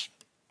players,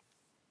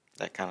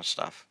 that kind of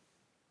stuff.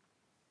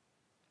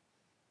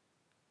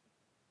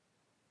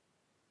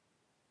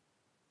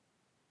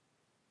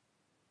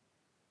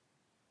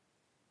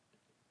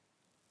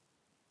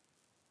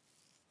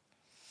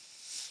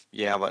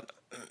 Yeah, but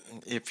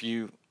if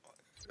you,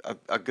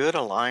 a good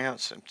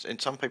alliance,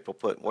 and some people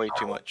put way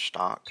too much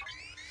stock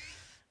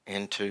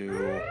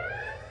into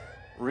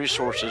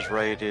resources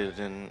rated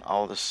and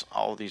all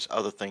these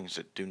other things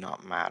that do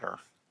not matter.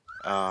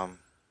 Um,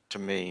 to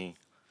me,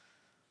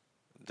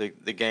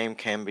 the game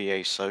can be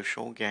a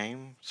social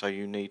game, so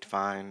you need to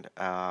find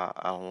an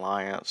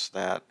alliance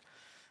that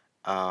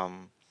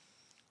um,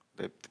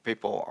 the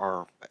people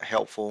are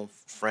helpful,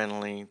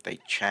 friendly, they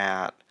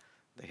chat,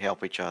 they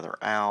help each other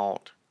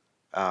out.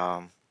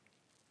 Um,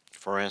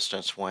 for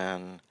instance,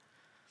 when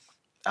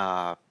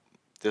uh,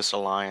 this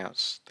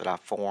alliance that I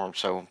formed,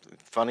 so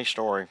funny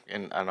story,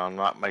 and I'm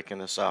not making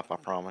this up, I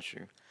promise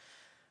you.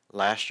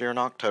 Last year in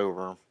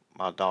October,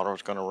 my daughter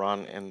was going to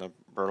run in the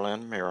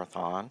Berlin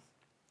Marathon.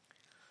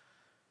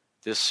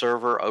 This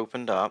server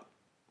opened up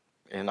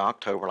in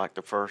October, like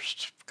the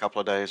first couple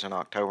of days in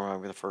October,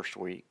 maybe the first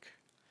week.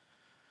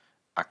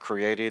 I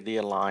created the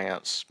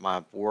alliance.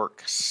 My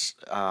work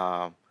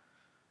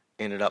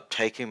ended up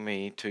taking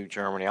me to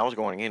Germany. I was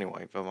going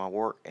anyway, but my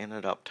work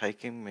ended up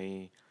taking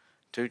me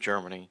to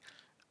Germany.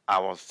 I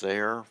was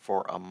there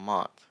for a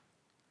month.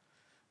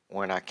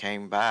 When I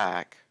came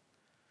back,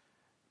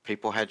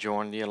 people had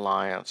joined the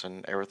alliance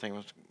and everything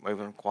was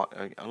moving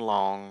quite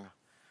along,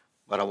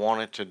 but I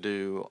wanted to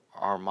do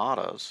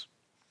armadas.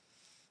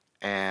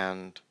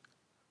 And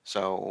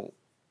so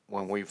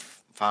when we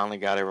finally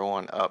got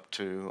everyone up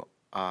to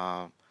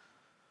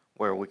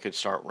where we could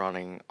start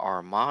running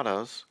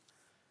armadas,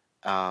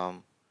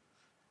 um,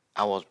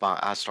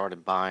 I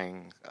started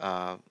buying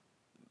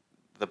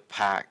the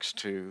packs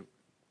to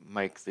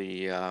make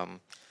the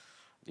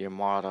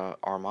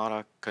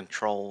Armada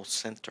Control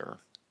Center,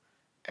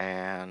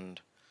 and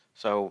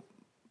so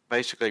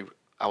basically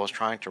I was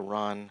trying to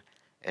run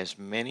as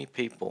many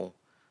people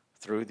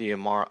through the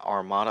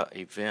Armada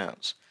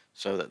events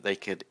so that they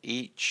could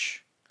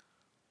each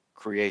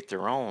create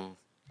their own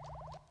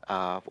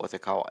what they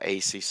call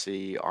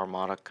ACC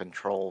Armada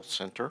Control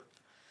Center,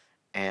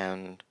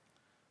 and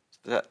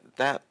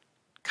that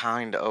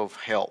kind of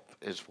help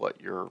is what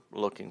you're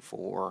looking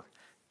for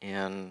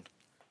in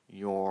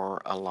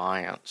your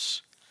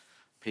alliance.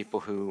 People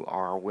who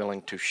are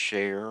willing to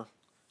share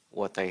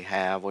what they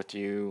have with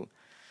you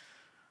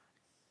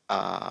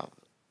uh,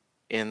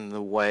 in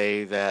the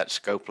way that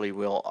Scopely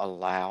will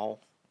allow.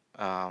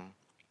 Um,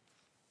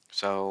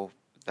 so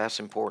that's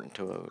important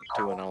to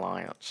an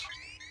alliance,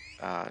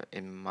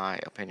 in my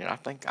opinion. I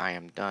think I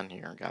am done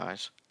here,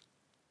 guys.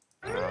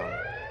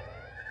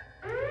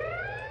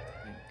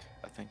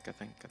 I think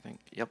think.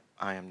 Yep,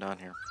 I am done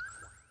here.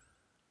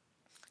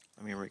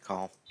 Let me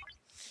recall.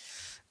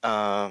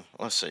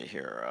 Let's see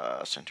here.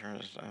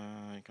 Centurions,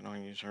 you can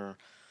only use her.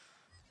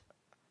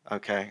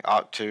 Okay,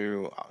 up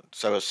to,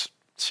 so it's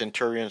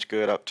Centurion's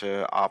good up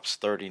to Ops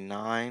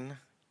 39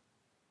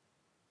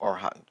 or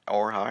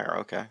higher.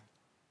 Okay.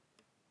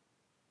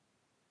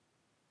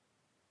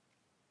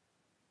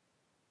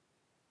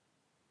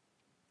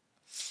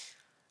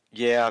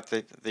 Yeah,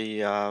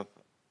 the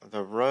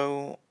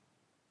row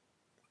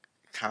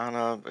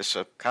it's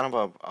a kind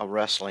of a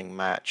wrestling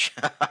match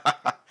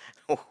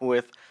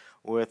with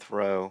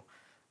row,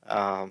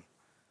 um,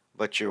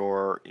 but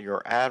your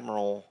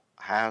admiral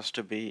has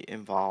to be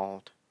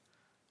involved.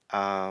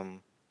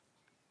 Um,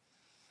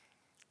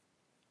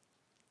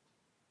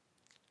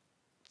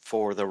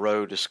 for the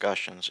row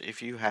discussions.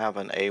 If you have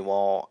an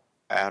AWOL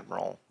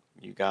admiral,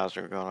 you guys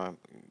are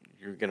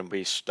you're gonna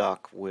be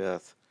stuck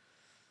with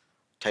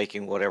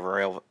taking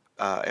whatever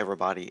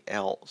everybody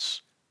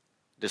else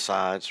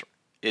decides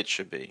it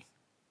should be.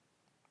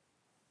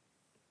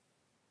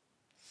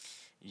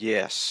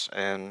 Yes,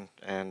 and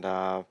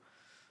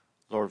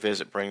Lord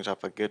Visit brings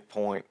up a good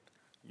point.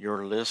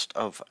 Your list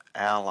of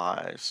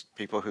allies,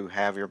 people who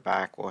have your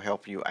back, will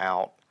help you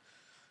out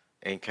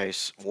in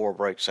case war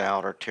breaks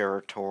out or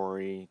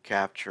territory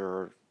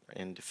capture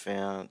in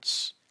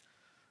defense.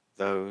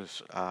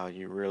 Those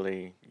you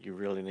really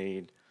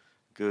need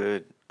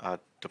good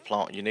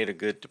you need a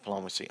good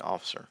diplomacy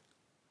officer.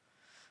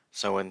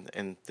 So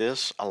in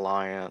this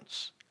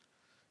alliance,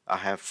 I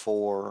have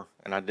four,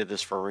 and I did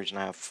this for a reason.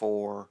 I have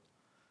four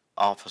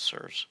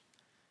officers,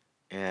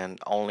 and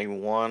only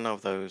one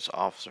of those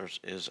officers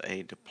is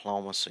a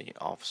diplomacy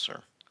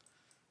officer.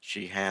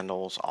 She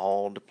handles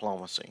all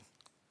diplomacy.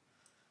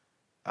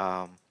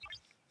 Um,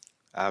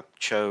 I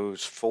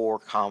chose four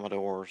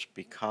commodores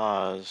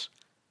because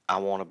I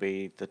want to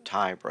be the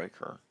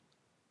tiebreaker.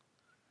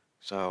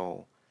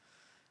 So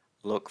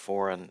look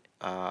for an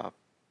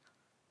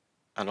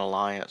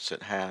alliance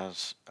that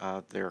has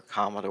their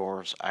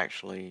commodores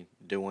actually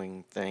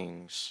doing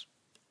things.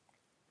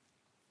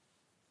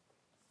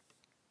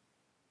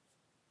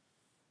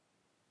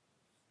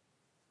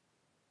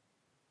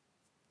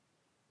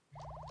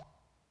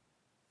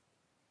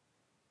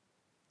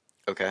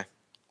 Okay.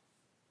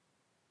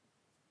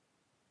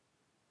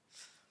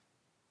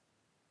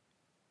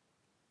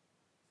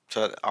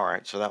 So all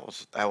right. So that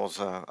was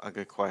a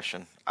good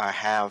question. I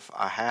have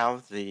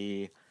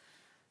the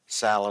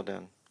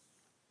Saladin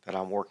that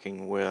I'm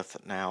working with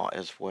now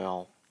as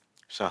well.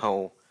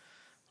 So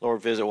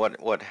Lord Visit,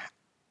 what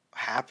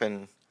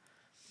happened?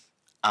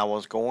 I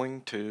was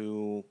going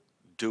to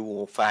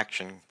dual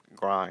faction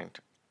grind,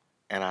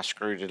 and I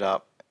screwed it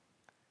up,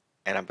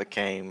 and I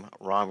became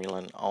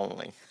Romulan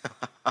only.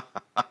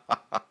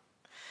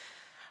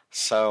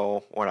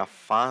 So when I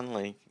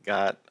finally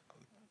got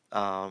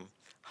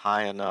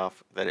high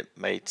enough that it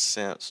made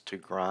sense to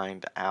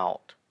grind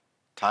out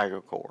Tiger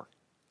Core,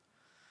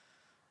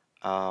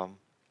 I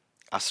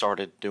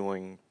started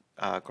doing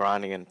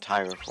grinding in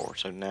Tiger Core.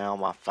 So now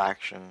my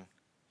faction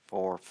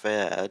for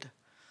Fed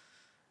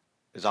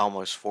is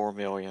almost 4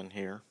 million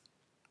here,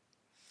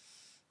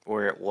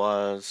 where it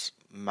was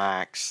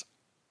max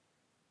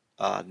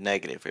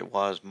negative. It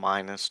was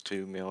minus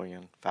 2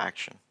 million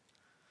faction.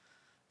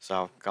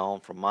 So I've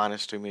gone from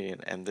minus 2 million,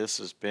 and this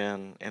has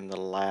been in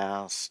the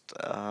last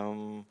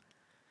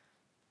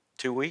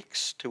 2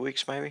 weeks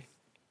maybe.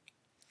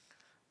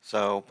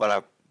 So,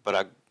 but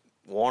I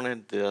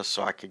wanted this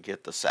so I could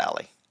get the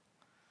Sally.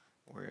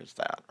 Where is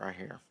that? Right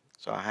here.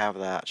 So I have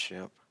that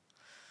ship.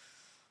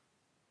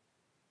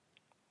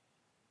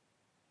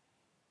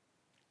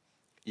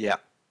 Yeah,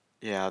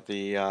 yeah.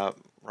 The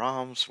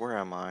ROMs. Where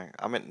am I?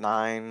 I'm at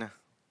 9.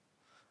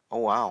 Oh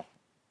wow.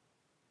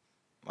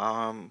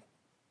 I'm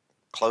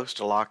close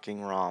to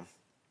locking ROM.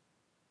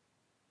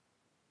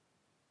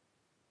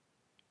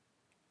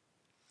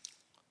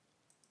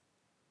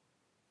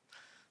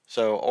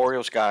 So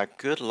Orioles guy,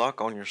 good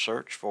luck on your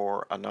search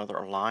for another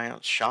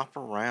alliance. Shop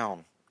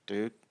around,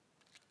 dude.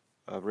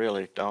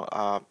 Really, don't.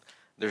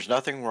 There's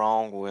nothing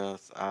wrong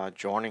with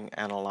joining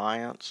an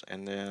alliance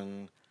and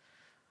then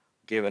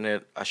giving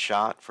it a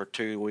shot for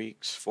 2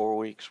 weeks, 4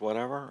 weeks,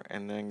 whatever,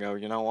 and then go.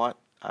 You know what?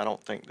 I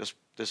don't think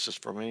this is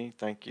for me.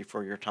 Thank you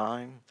for your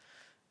time,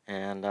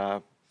 and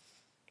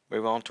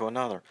move on to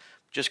another.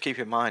 Just keep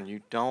in mind,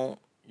 you don't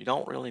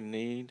really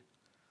need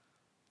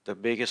the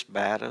biggest,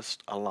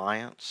 baddest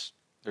alliance.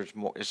 There's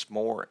more. It's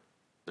more.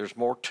 There's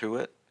more to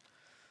it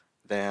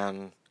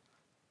than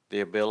the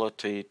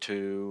ability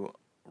to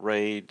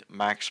raid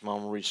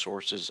maximum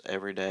resources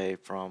every day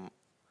from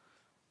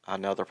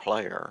another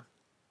player.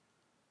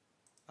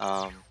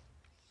 Um,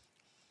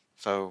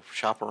 so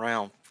shop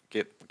around,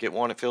 get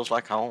one that feels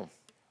like home.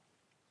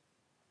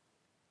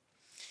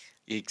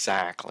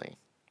 Exactly.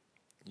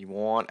 You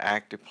want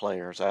active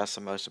players. That's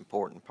the most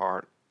important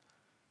part.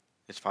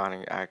 Is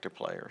finding active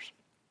players.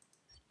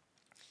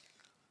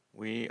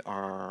 We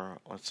are.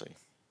 Let's see.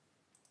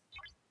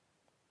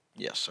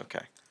 Yes.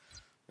 Okay.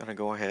 Gonna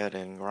go ahead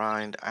and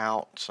grind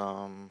out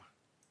some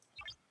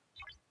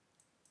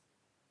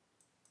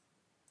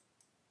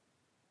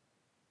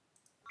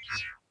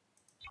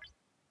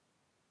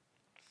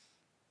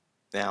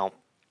Now,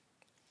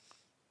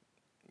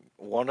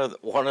 one of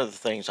the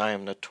things I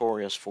am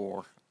notorious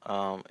for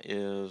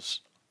is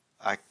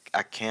I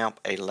camp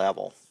a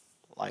level,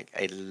 like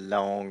a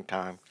long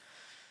time.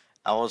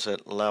 I was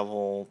at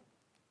level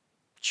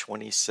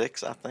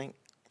 26, I think,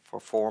 for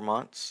 4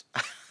 months.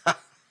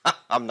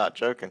 I'm not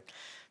joking.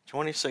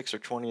 26 or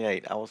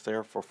 28. I was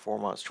there for 4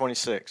 months.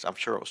 26. I'm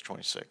sure it was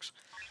 26.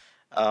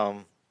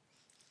 Um,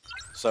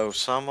 so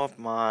some of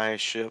my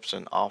ships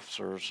and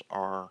officers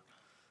are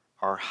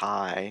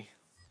high,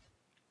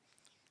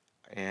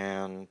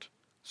 and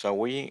so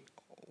we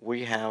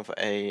have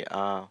a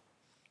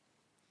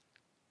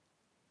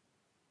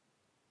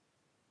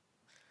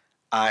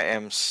I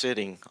am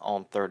sitting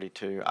on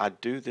 32. I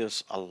do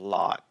this a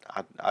lot.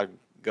 I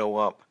go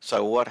up.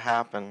 So what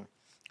happened?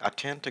 I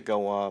tend to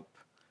go up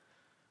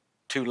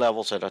 2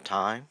 levels at a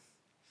time.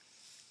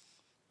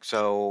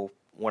 So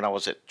when I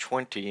was at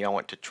 20, I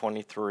went to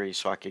 23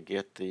 so I could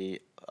get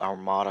the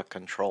Armada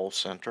Control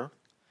Center.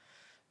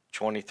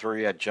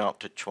 23, I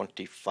jumped to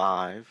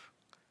 25.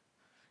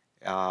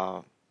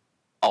 Uh,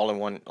 all in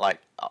one,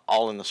 like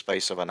all in the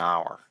space of an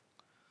hour.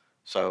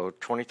 So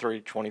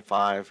 23,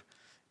 25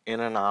 in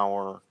an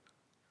hour,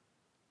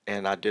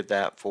 and I did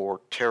that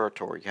for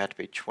territory. You had to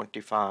be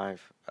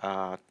 25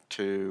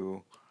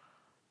 to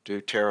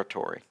do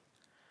territory,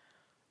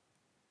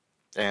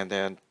 and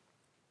then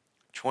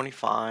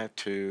 25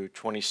 to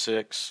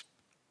 26,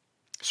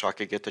 so I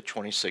could get the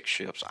 26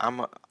 ships.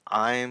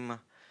 I'm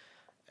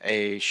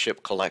a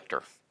ship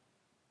collector,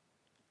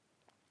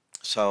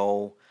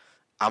 so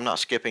I'm not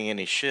skipping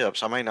any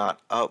ships. I may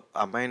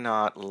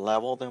not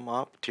level them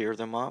up, tier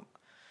them up,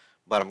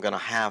 but I'm going to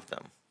have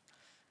them.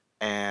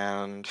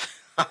 And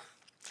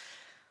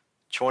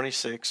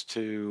 26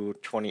 to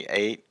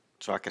 28,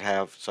 so I could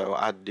have. So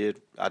I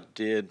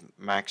did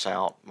max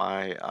out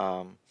my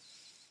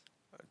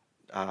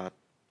uh,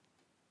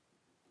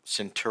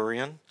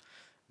 Centurion,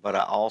 but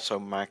I also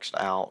maxed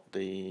out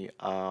the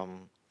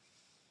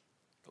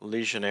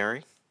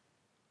Legionary,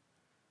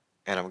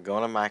 and I'm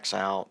going to max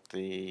out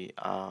the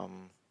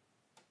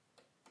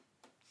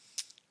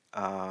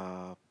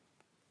uh,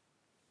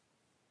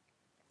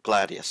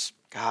 Gladius.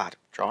 God,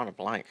 drawing a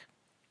blank.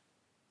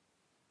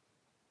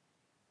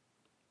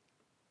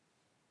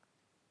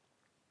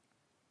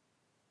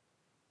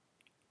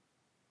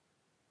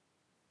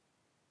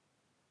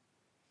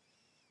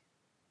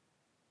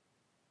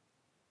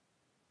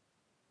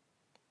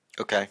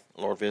 Okay,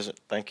 Lord Visit,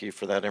 thank you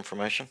for that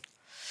information.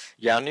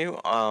 Yeah, I knew.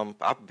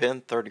 I've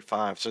been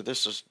 35, so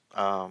this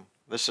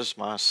is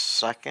my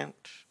second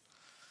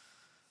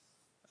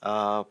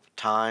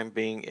time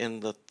being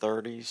in the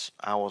 30s.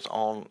 I was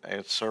on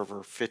a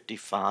server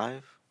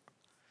 55,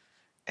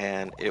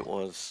 and it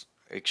was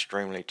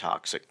extremely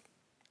toxic,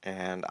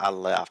 and I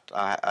left.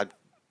 I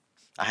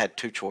had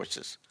two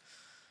choices: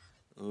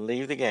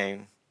 leave the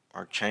game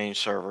or change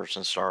servers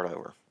and start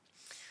over.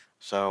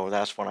 So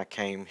that's when I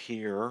came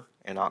here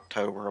in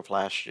October of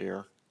last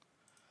year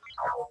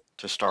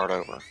to start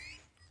over.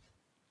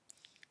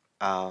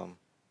 Um,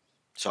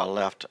 so I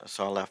left.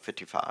 So I left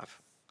 55.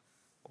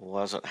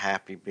 Wasn't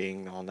happy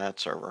being on that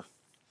server.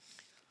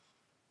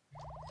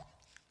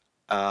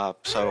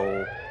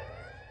 So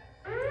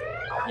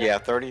yeah,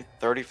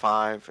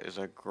 35 is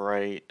a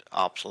great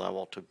ops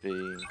level to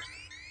be.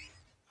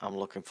 I'm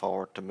looking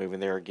forward to moving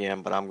there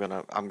again, but I'm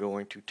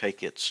going to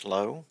take it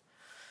slow.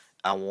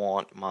 I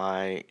want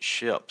my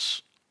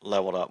ships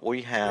leveled up.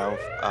 We have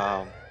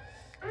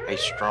a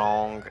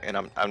strong, and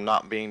I'm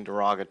not being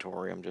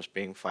derogatory, I'm just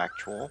being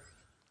factual.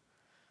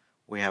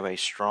 We have a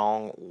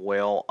strong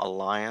whale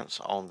alliance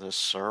on this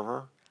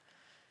server,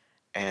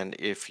 and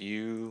if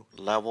you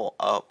level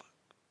up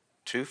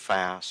too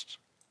fast,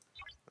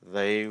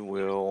 they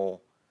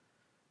will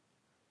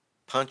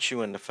punch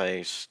you in the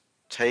face,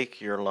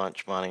 take your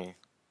lunch money,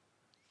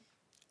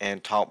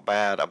 and talk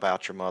bad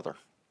about your mother.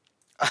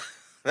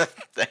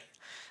 they,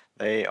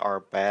 they are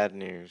bad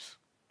news.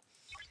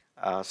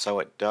 So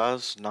it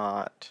does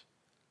not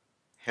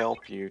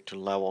help you to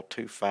level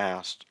too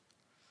fast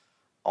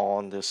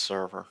on this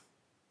server.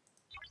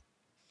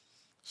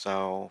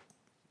 So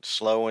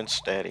slow and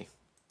steady.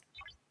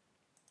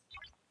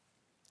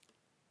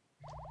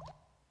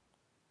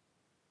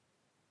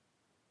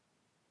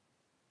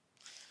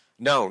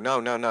 No, no,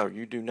 no, no.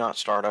 You do not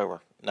start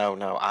over. No,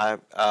 no.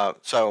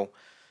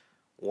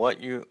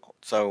 What you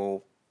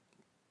so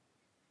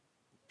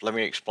let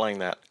me explain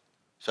that.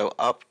 So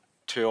up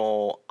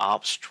till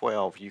Ops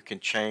 12, you can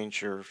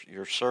change your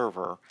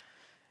server.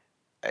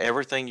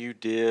 Everything you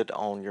did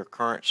on your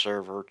current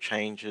server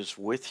changes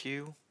with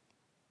you.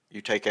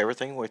 You take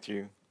everything with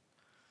you.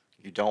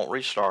 You don't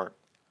restart,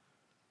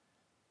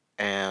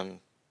 and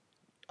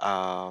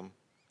um,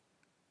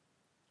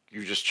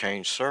 you just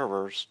change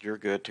servers. You're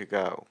good to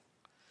go.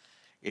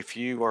 If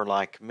you are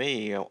like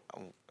me,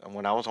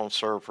 when I was on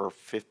server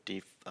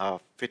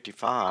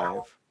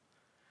 55,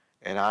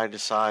 and I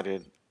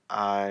decided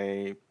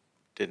I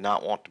did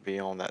not want to be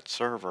on that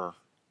server.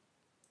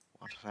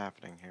 What's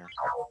happening here?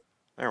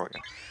 There we go.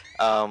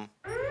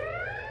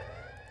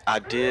 I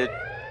did,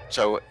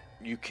 so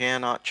you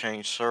cannot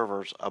change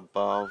servers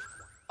above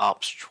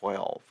ops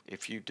 12.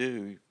 If you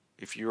do,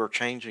 if you are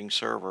changing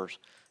servers,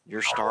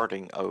 you're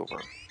starting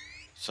over.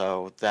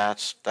 So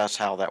that's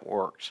how that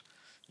works.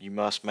 You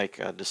must make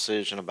a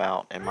decision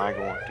about, am I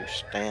going to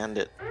stand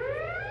it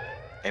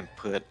and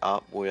put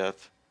up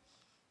with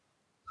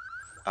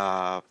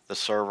the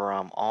server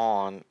I'm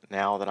on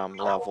now that I'm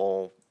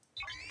level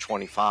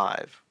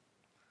 25,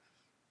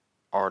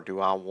 or do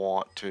I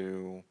want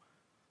to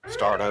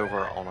start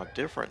over on a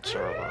different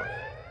server,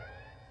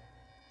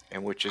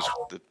 and which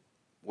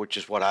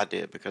is what I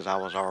did because I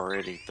was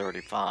already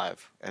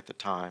 35 at the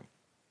time.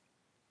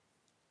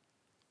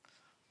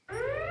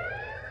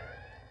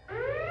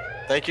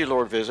 Thank you,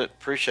 Lord Visit.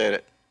 Appreciate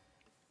it.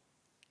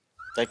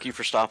 Thank you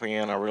for stopping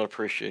in. I really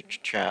appreciate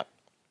your chat.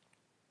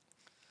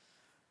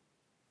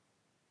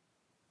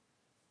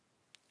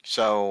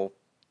 So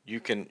you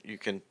can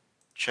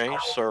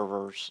change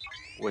servers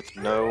with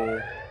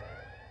no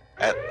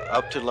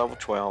up to level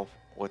 12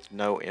 with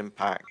no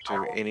impact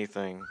to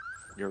anything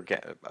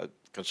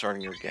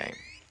concerning your game.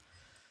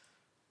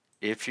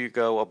 If you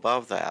go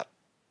above that,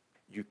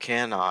 you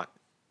cannot.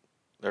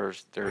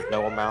 There's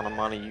no amount of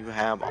money you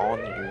have on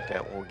you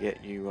that will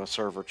get you a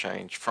server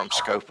change from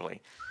Scopely.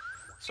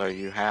 So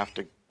you have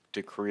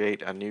to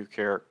create a new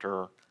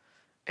character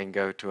and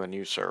go to a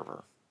new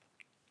server.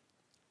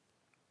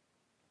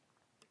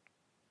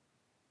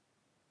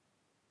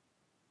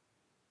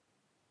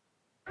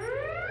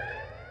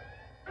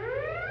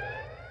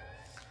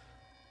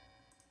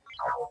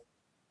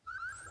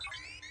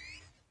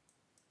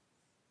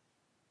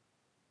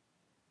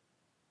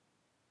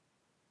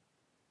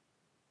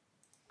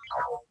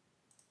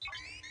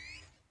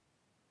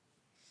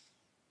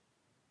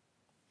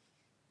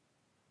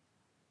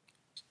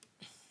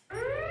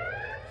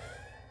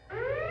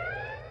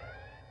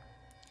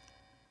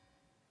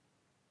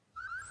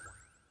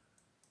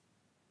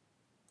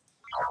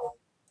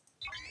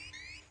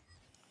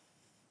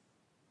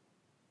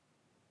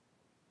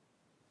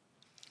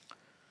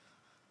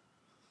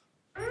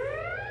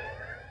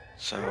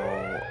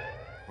 So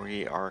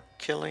we are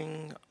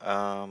killing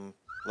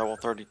level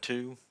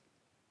 32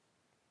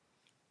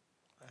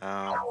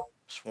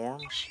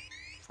 swarms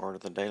for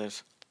the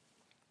dailies.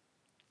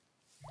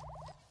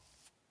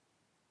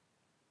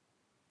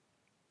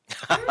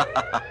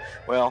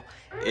 Well,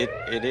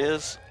 it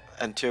is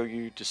until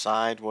you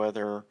decide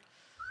whether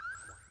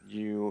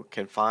you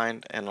can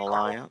find an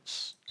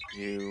alliance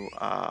you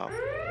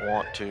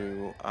want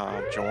to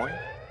join.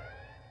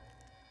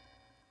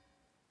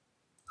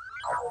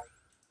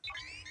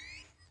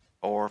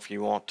 Or if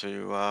you want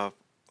to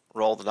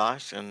roll the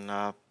dice and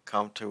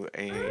come to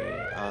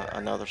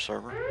another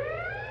server.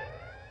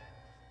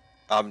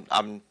 I'm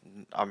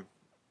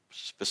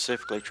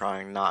specifically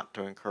trying not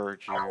to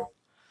encourage you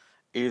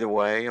either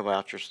way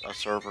about a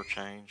server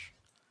change.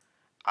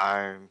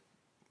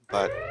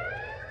 But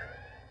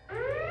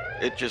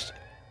it just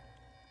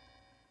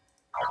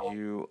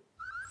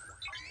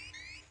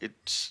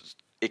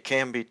it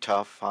can be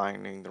tough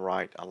finding the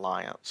right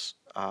alliance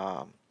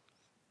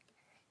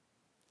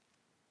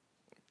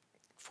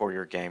for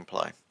your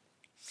gameplay.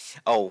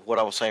 Oh, what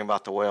I was saying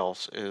about the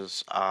whales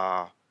is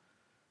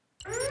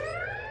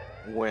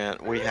when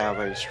we have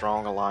a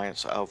strong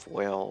alliance of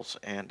whales,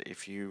 and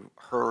if you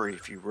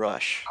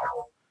rush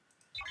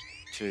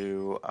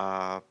to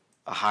a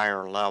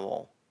higher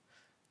level,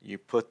 you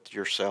put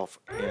yourself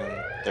in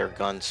their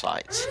gun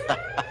sights.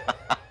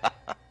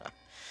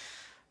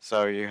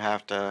 So you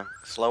have to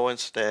slow and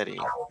steady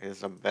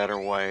is a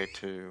better way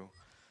to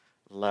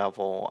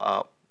level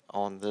up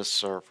on this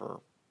server.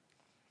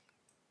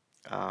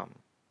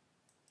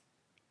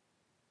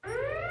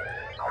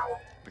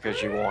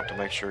 Because you want to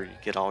make sure you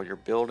get all your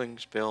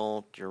buildings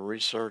built, your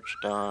research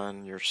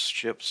done, your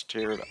ships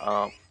tiered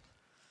up,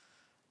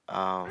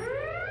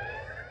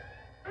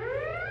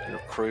 your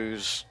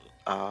crews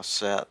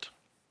set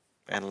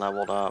and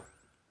leveled up.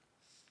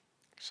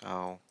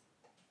 So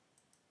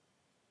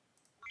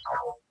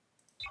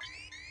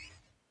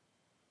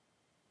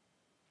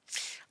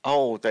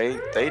oh,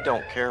 they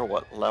don't care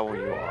what level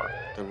you are.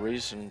 The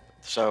reason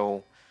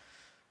so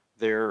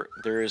there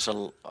is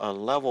a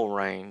level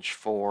range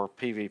for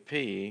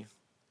PvP.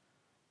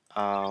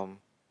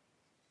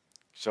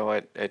 So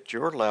at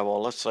your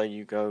level, let's say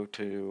you go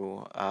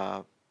to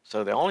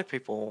so the only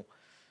people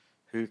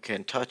who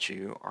can touch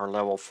you are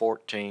level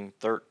 14,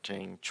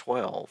 13,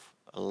 12,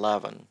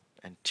 11,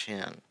 and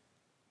 10.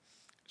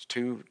 It's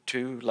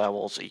two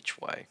levels each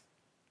way.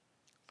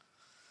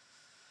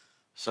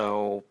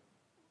 So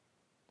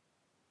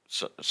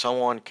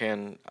someone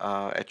can,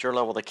 at your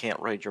level, they can't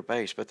raid your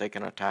base, but they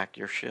can attack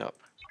your ship.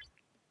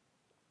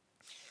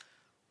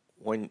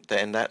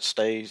 And that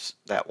stays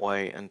that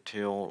way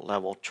until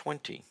level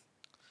 20.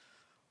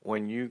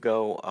 When you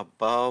go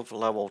above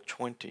level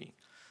 20,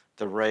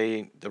 the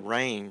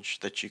range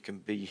that you can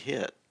be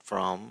hit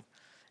from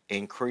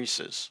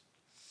increases.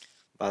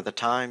 By the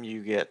time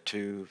you get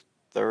to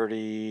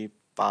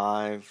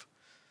 35,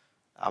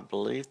 I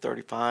believe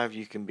 35,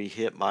 you can be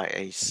hit by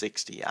a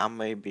 60. I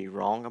may be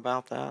wrong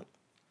about that.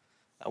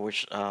 I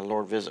wish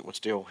Lord Visit was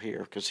still here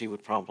because he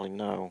would probably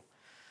know.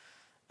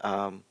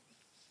 But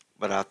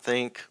I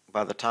think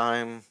by the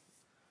time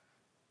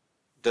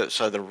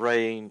so the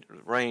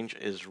range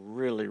is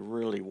really,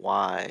 really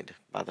wide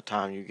by the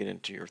time you get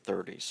into your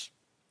 30s.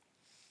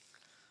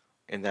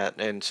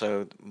 And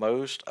so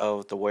most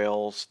of the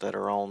whales that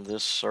are on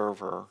this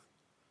server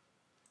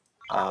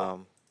are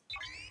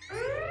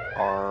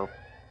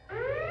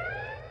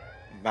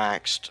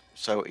maxed.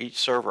 So each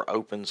server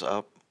opens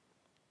up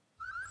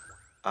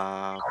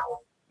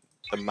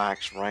the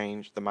max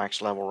range, the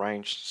max level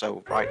range.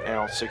 So right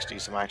now 60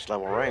 is the max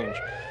level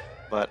range,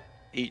 but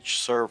each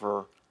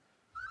server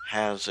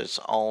has its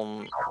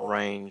own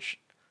range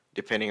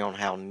depending on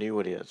how new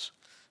it is.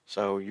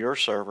 So your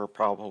server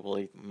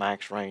probably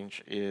max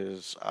range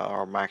is,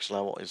 or max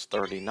level is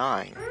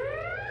 39.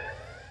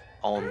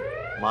 On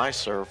my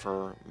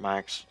server,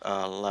 max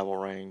level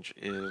range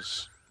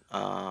is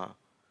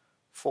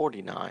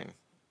 49,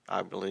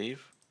 I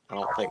believe. I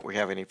don't think we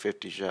have any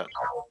 50s yet.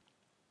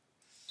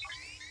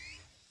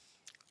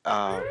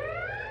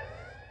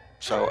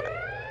 So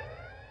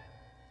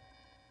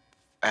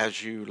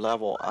as you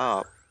level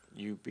up,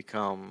 you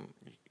become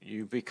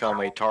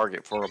a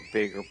target for a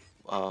bigger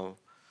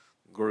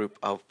group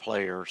of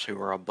players who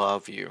are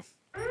above you.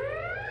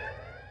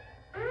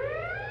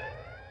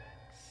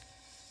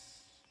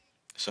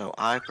 So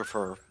I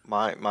prefer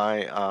my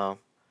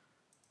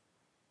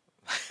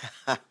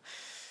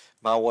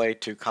my way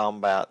to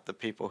combat the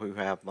people who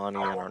have money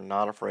and are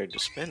not afraid to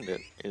spend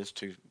it is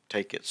to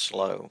take it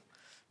slow.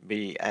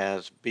 Be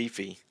as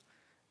beefy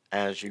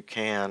as you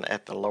can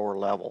at the lower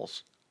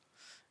levels.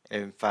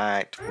 In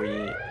fact,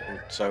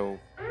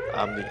 so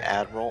I'm the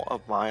admiral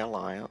of my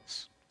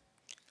alliance.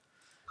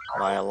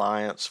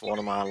 One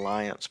of my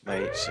alliance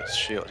mates,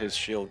 his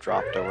shield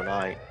dropped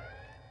overnight,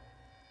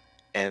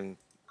 and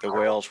the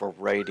whales were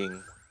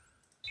raiding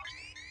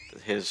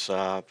his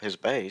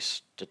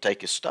base to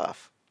take his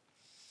stuff.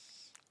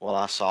 Well,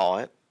 I saw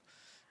it.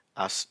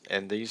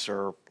 And these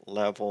are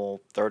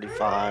level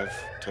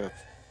 35 to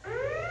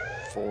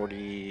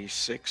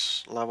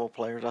 46 level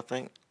players, I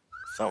think,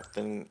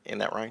 something in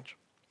that range.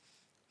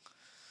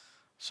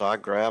 So I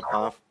grabbed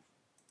my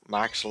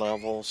max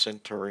level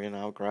Centurion.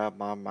 I'll grab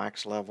my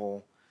max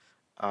level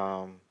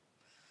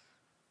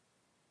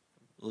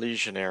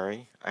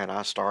Legionary, and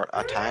I start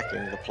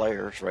attacking the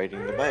players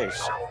raiding the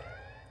base.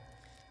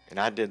 And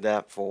I did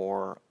that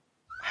for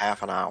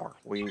half an hour.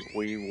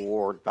 We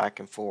warred back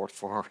and forth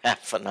for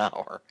half an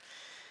hour.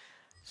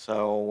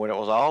 So when it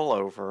was all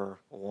over,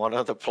 one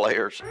of the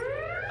players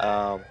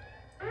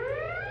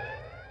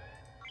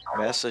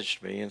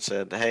messaged me and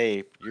said,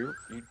 "Hey, you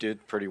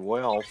did pretty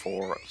well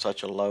for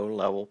such a low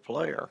level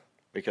player,"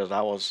 because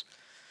I was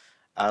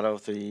out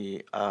of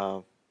the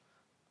I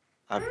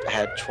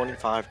had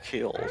 25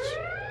 kills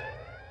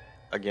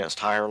against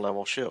higher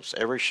level ships.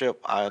 Every ship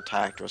I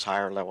attacked was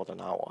higher level than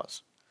I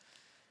was.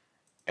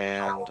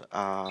 And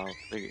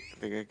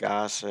the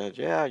guy said,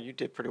 "Yeah, you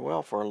did pretty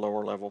well for a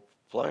lower level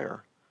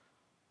player."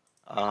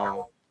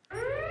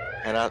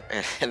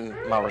 And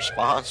my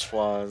response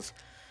was,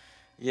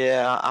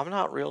 "Yeah, I'm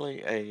not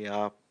really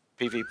a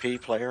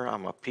PvP player.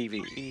 I'm a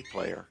PvE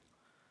player."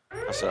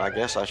 I said, "I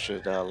guess I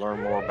should learn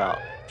more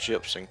about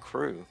ships and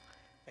crew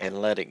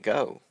and let it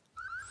go."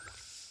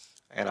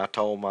 And I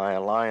told my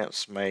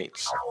alliance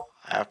mates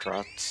after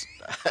I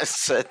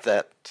said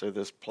that to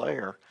this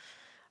player,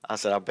 I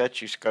said, "I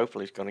bet you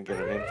Scopely's going to get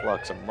an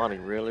influx of money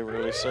really,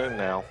 really soon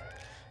now,"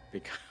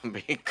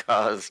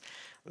 because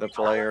the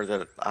player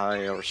that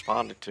I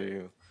responded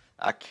to,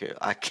 I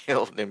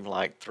killed him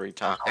like 3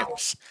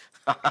 times.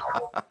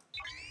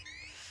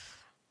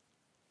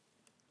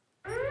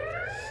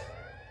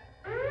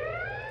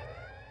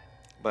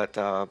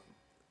 But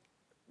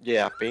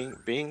yeah,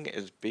 being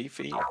as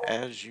beefy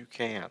as you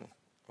can,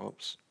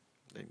 whoops,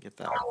 didn't get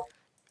that one,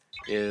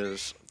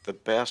 is the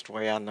best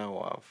way I know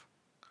of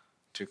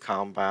to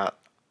combat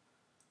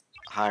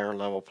higher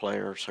level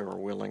players who are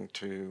willing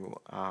to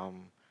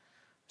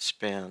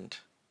spend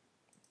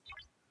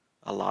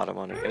a lot of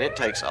money. And it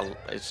takes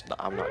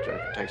I'm not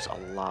joking, it takes a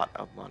lot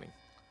of money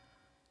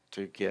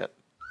to get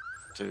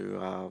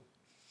to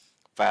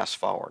fast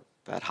forward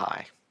that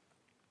high.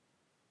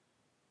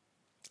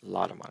 A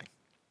lot of money.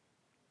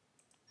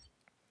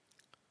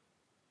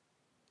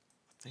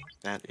 I think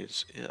that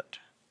is it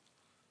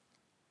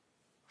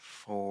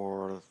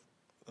for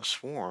the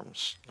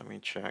swarms. Let me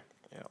check.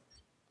 Yep.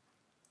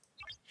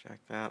 Check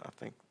that. I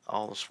think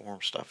all the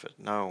swarm stuff is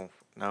no.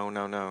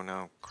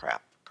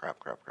 Crap.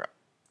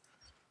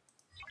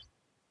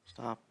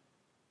 Stop.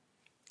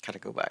 Gotta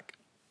go back.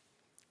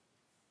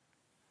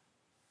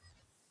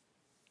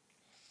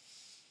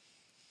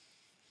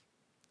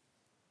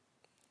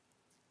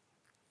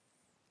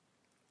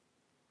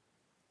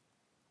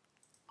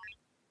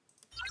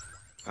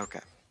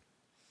 Okay.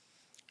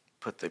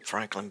 Put the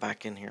Franklin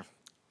back in here.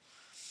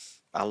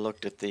 I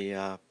looked at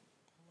the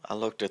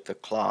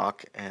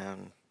clock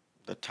and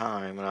the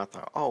time, and I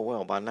thought, oh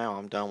well, by now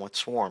I'm done with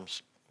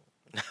swarms.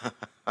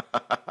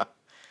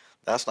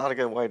 That's not a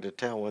good way to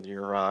tell whether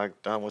you're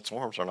done with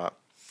swarms or not.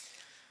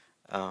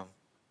 Um,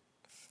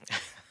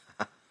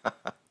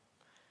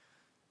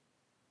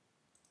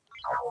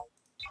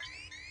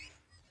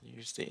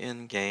 use the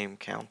in-game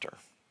counter.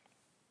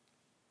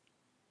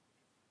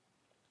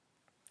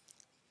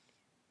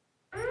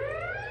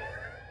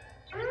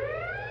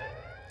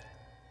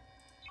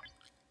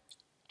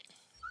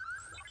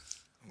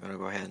 I'm going to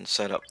go ahead and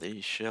set up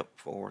the ship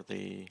for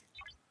the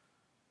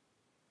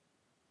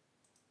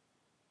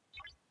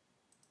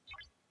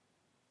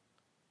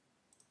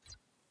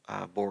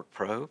Borg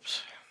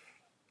probes.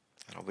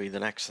 That'll be the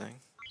next thing.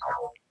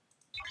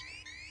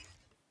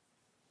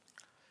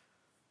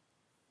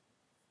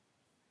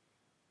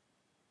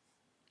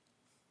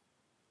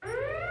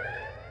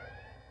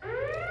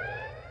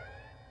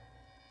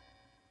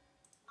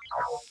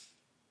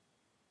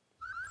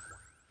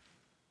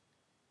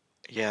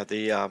 Yeah,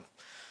 the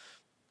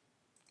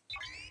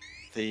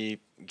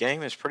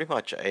game is pretty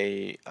much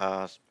a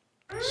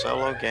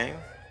solo game,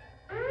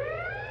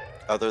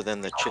 other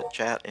than the chit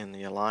chat in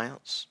the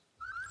Alliance,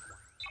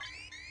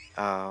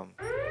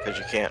 because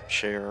you can't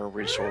share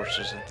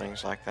resources and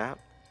things like that.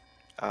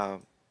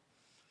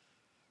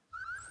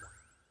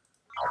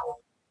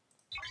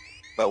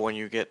 But when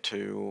you get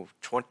to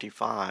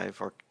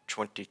 25 or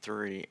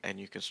 23 and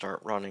you can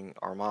start running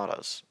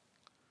armadas,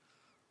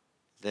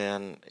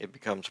 then it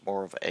becomes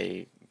more of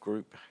a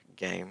group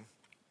game.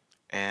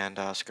 And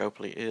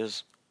Scopely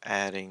is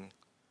adding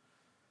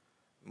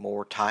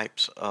more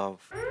types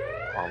of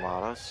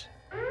armadas.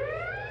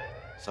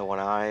 So when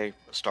I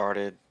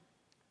started,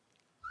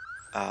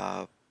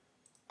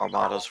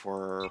 armadas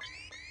were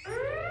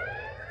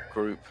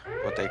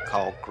what they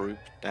call group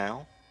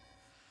now.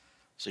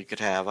 So you can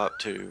have up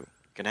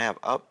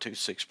to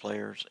 6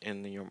 players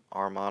in the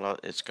armada.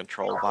 It's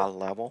controlled by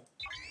level.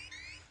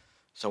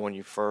 So when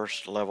you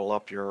first level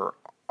up your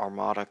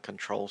armada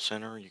control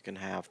center, you can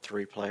have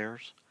 3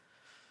 players.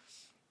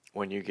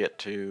 When you get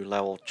to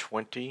level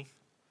 20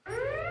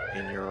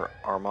 in your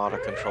armada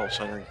control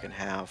center, you can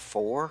have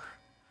 4.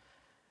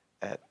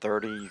 At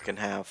 30, you can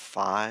have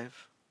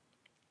 5,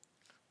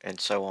 and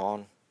so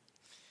on.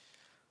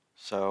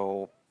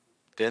 So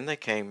then they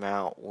came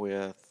out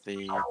with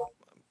the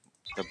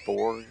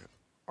Borg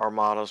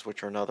armadas,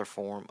 which are another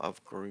form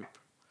of group.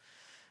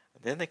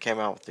 And then they came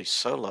out with the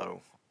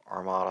solo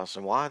armadas,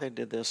 and why they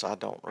did this I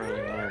don't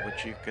really know,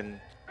 but you can,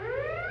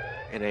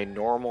 in a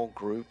normal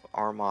group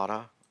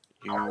armada,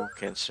 you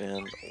can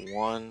send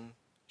 1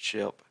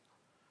 ship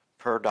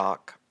per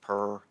dock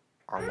per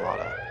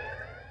armada.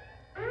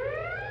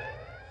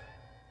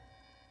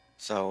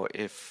 So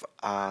if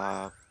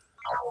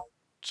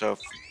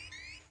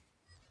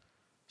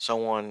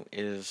someone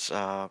is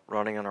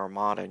running an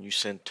armada and you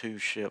send 2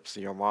 ships,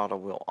 the armada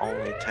will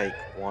only take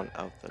 1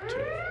 of the 2.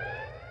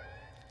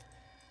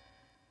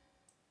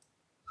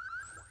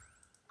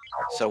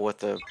 So with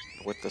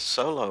the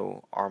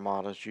solo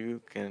armadas,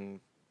 you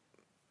can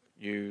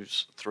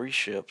use 3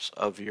 ships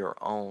of your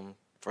own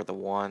for the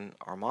 1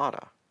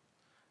 armada,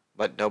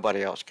 but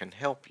nobody else can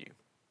help you.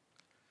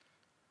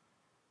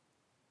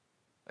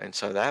 And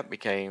so that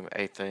became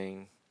a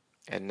thing,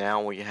 and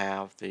now we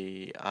have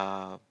the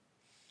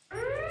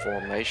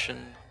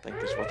formation, I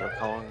think is what they're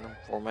calling them,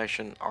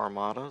 formation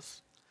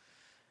armadas.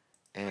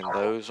 And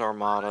those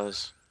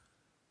armadas,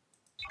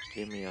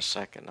 give me a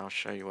second, I'll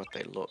show you what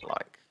they look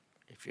like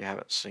if you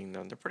haven't seen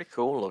them. They're pretty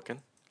cool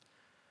looking,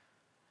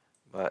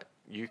 but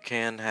you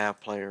can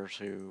have players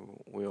who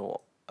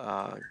will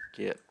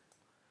get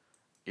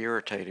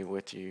irritated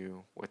with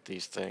you with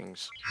these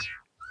things.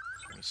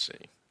 Let me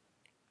see.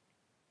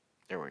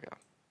 There we go.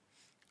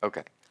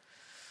 Okay,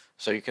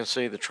 so you can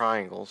see the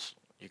triangles.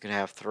 You can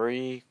have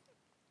 3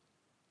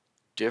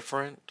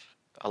 different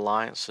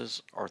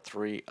alliances or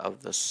 3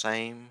 of the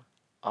same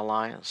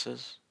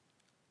alliances.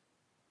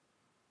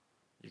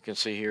 You can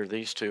see here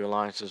these 2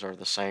 alliances are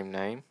the same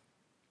name,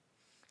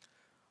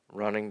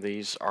 running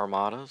these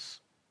armadas,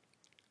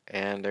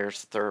 and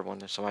there's the 3rd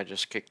one. Somebody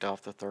just kicked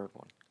off the 3rd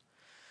one.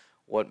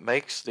 What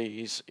makes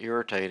these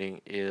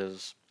irritating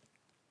is,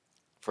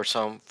 for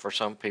some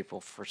people,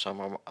 for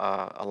some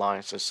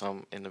alliances,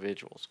 some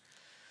individuals,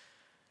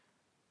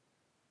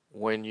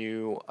 when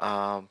you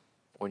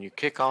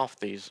kick off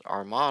these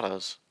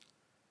armadas,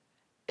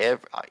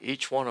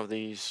 each one of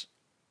these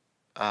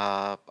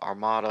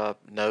armada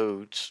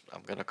nodes,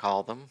 I'm going to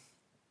call them,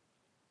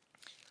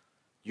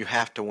 you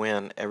have to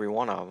win every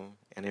one of them,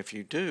 and if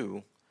you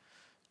do,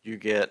 you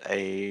get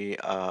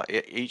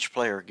each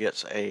player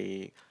gets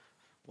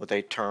what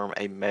they term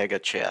a mega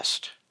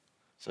chest.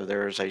 So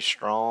there is a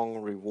strong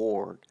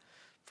reward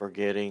for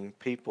getting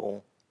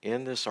people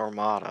in this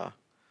armada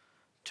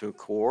to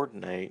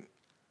coordinate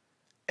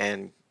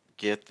and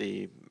get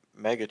the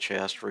mega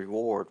chest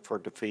reward for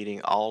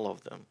defeating all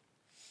of them.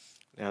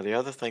 Now the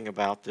other thing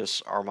about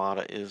this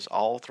armada is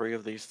all 3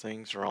 of these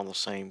things are on the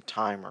same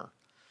timer.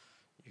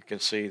 You can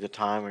see the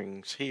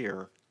timings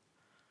here.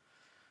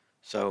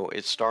 So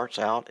it starts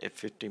out at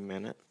 15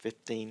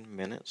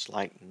 minutes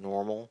like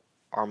normal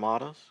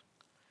armadas.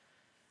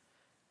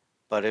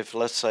 But if,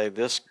 let's say,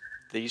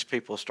 these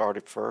people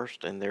started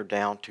first and they're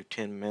down to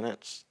 10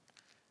 minutes,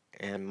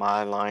 and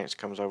my alliance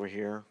comes over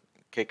here,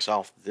 kicks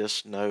off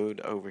this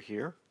node over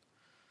here,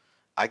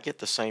 I get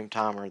the same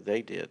timer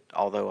they did,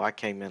 although I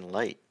came in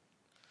late.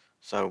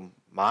 So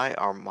my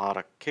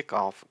Armada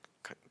kickoff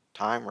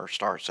timer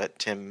starts at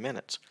 10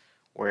 minutes,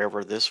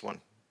 wherever this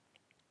one.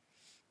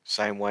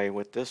 Same way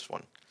with this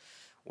one.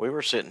 We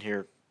were sitting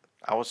here,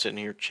 I was sitting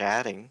here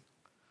chatting.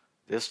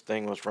 This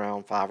thing was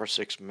around 5 or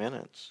 6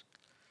 minutes.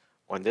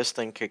 When this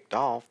thing kicked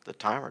off, the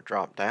timer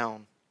dropped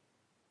down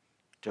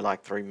to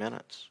like 3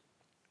 minutes.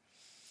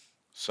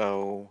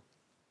 So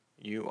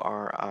you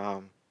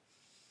are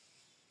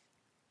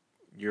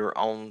you're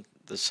on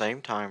the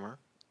same timer.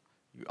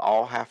 You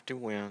all have to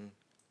win,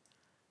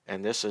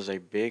 and this is a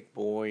big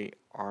boy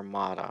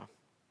Armada.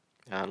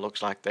 Now it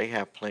looks like they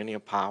have plenty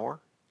of power.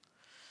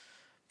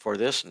 For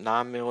this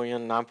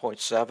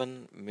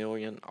 9.7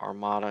 million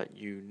Armada,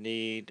 you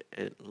need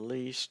at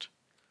least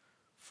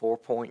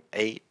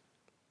 4.8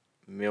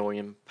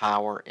 million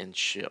power in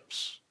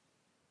ships.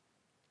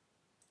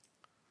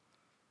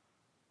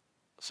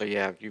 So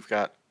yeah, you've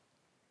got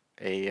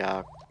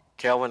a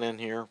Kelvin in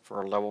here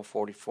for a level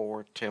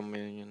 44, 10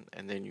 million,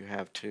 and then you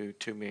have 2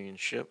 million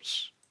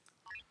ships.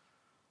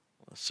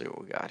 Let's see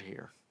what we got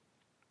here.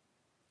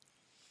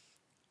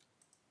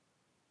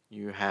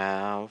 You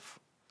have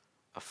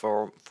a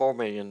 4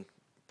 million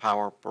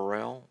power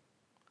Burrell,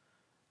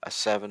 a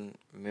 7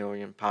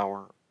 million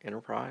power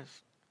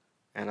Enterprise,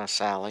 and a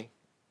Sally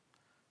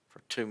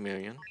for 2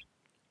 million.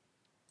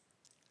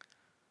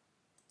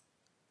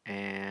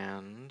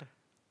 And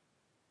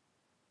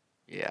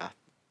yeah,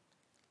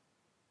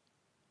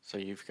 so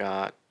you've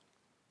got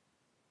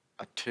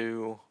a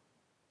 2,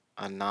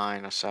 a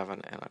 9, a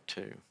 7, and a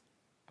 2.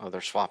 Oh,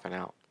 they're swapping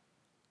out.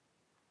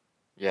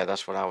 Yeah,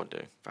 that's what I would do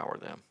if I were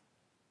them.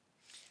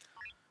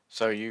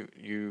 So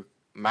you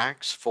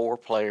max 4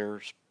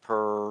 players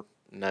per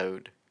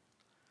node,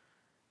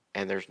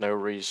 and there's no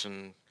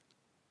reason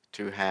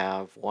to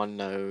have one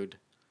node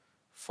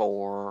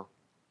 4,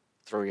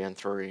 3, and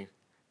 3,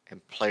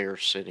 and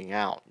players sitting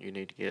out. You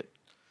need to get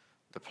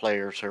the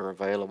players who are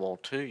available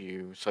to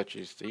you, such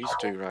as these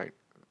two right.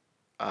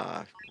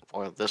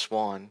 Well, this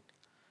one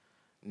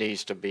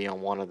needs to be on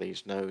one of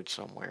these nodes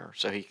somewhere,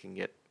 so he can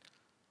get,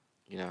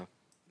 you know,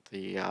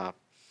 the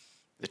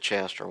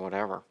chest or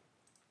whatever.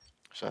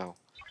 So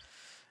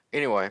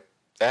anyway,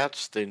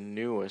 that's the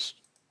newest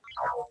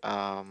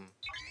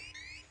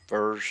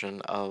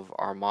version of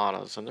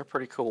Armadas, and they're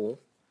pretty cool.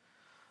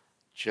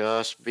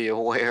 Just be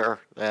aware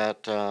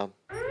that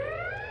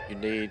you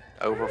need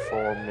over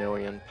 4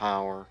 million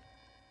power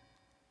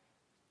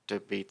to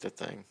beat the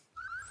thing.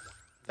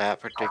 That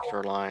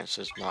particular alliance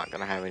is not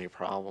going to have any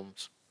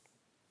problems.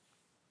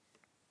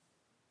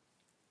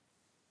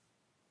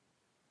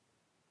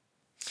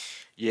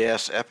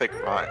 Yes, Epic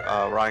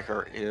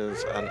Riker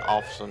is an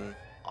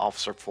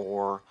officer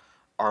for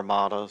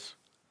Armadas.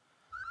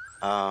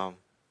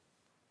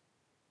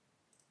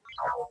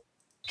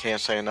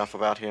 Can't say enough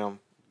about him.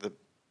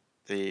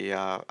 The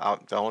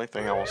only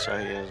thing I will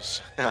say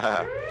is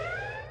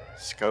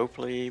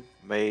Scopely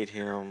made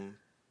him,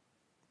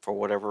 for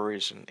whatever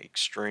reason,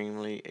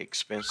 extremely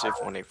expensive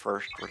when they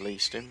first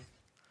released him.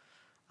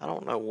 I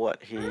don't know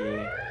what he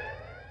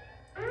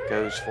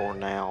goes for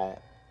now.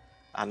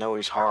 I know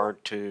he's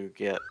hard to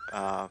get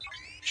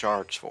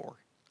charged for,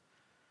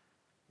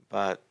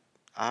 but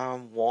I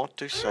want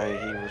to say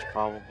he was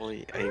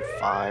probably a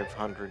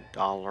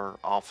 $500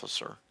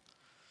 officer.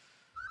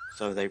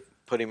 So they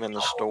put him in the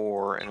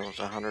store, and it was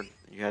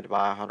you had to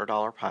buy a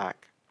 $100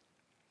 pack.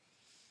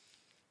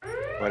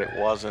 But it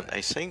wasn't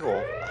a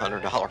single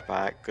 $100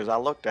 pack, because I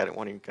looked at it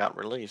when he got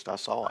released. I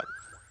saw it.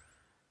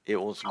 It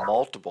was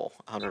multiple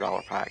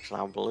 $100 packs,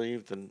 and I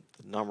believe the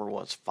number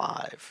was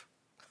 5.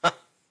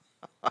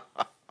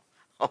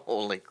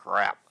 Holy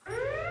crap.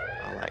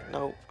 I'm like,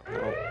 nope,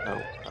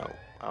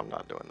 I'm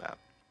not doing that.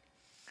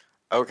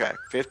 Okay,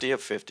 50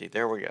 of 50.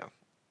 There we go.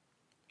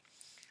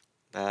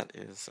 That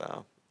is,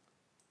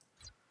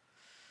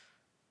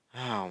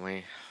 oh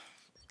man.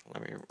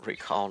 Let me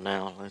recall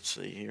now. Let's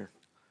see here.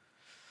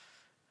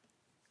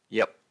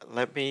 Yep.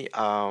 Let me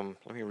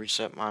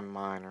reset my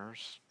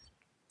miners.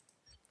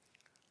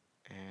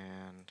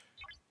 And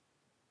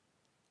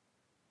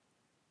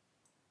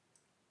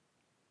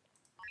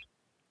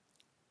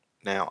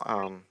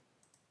now,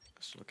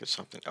 let's look at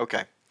something.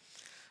 Okay.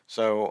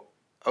 So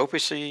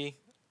OPC,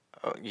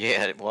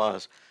 yeah, it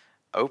was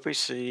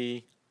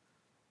OPC,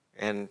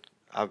 and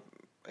I've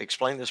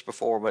explained this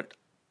before, but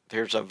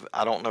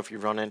I don't know if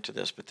you've run into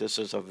this, but this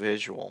is a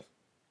visual.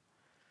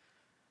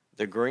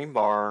 The green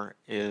bar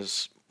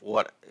is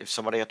what, if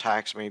somebody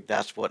attacks me,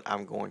 that's what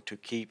I'm going to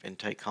keep and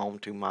take home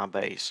to my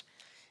base.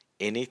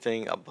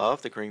 Anything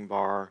above the green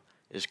bar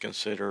is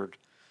considered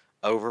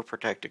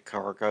overprotected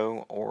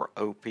cargo, or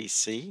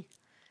OPC,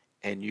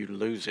 and you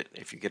lose it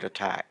if you get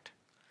attacked.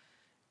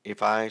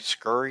 If I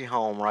scurry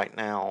home right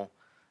now,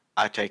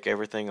 I take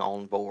everything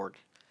on board.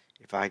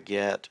 If I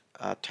get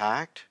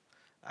attacked,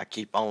 I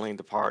keep only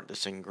the part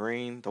that's in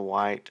green. The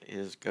white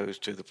goes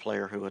to the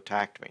player who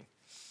attacked me.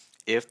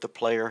 If the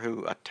player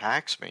who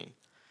attacks me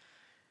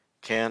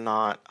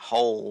cannot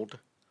hold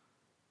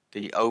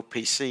the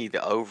OPC, the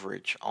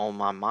overage on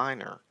my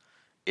miner,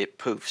 it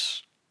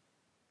poofs.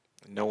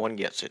 No one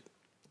gets it.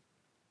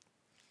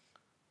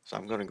 So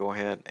I'm going to go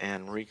ahead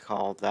and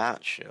recall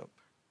that ship.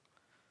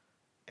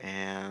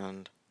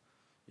 And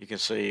you can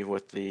see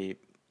with the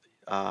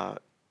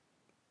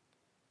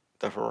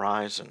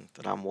horizon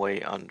that I'm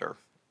way under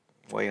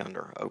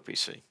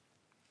OPC.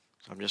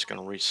 So I'm just going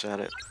to reset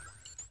it.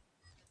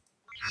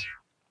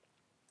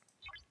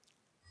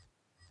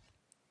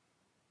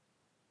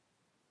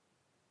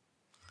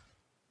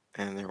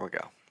 And there we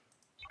go.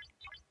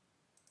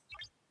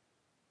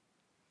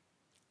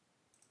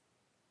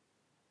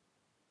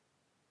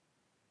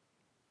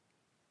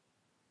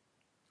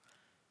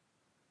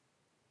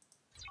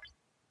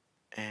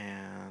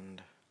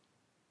 And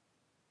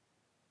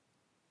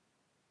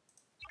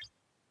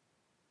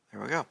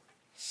there we go.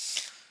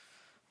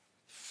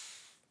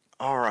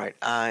 All right,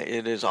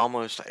 it is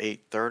almost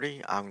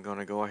 8:30. I'm going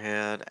to go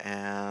ahead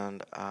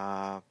and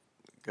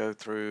go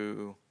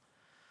through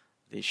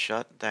the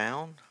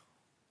shutdown.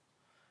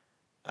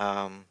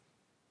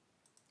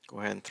 Go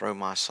ahead and throw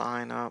my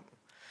sign up.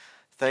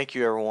 Thank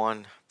you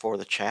everyone for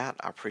the chat.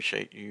 I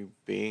appreciate you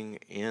being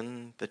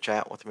in the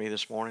chat with me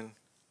this morning.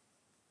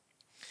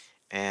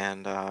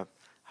 And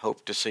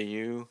hope to see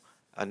you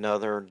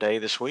another day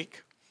this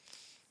week.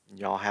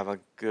 Y'all have a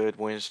good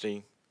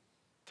Wednesday.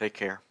 Take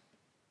care.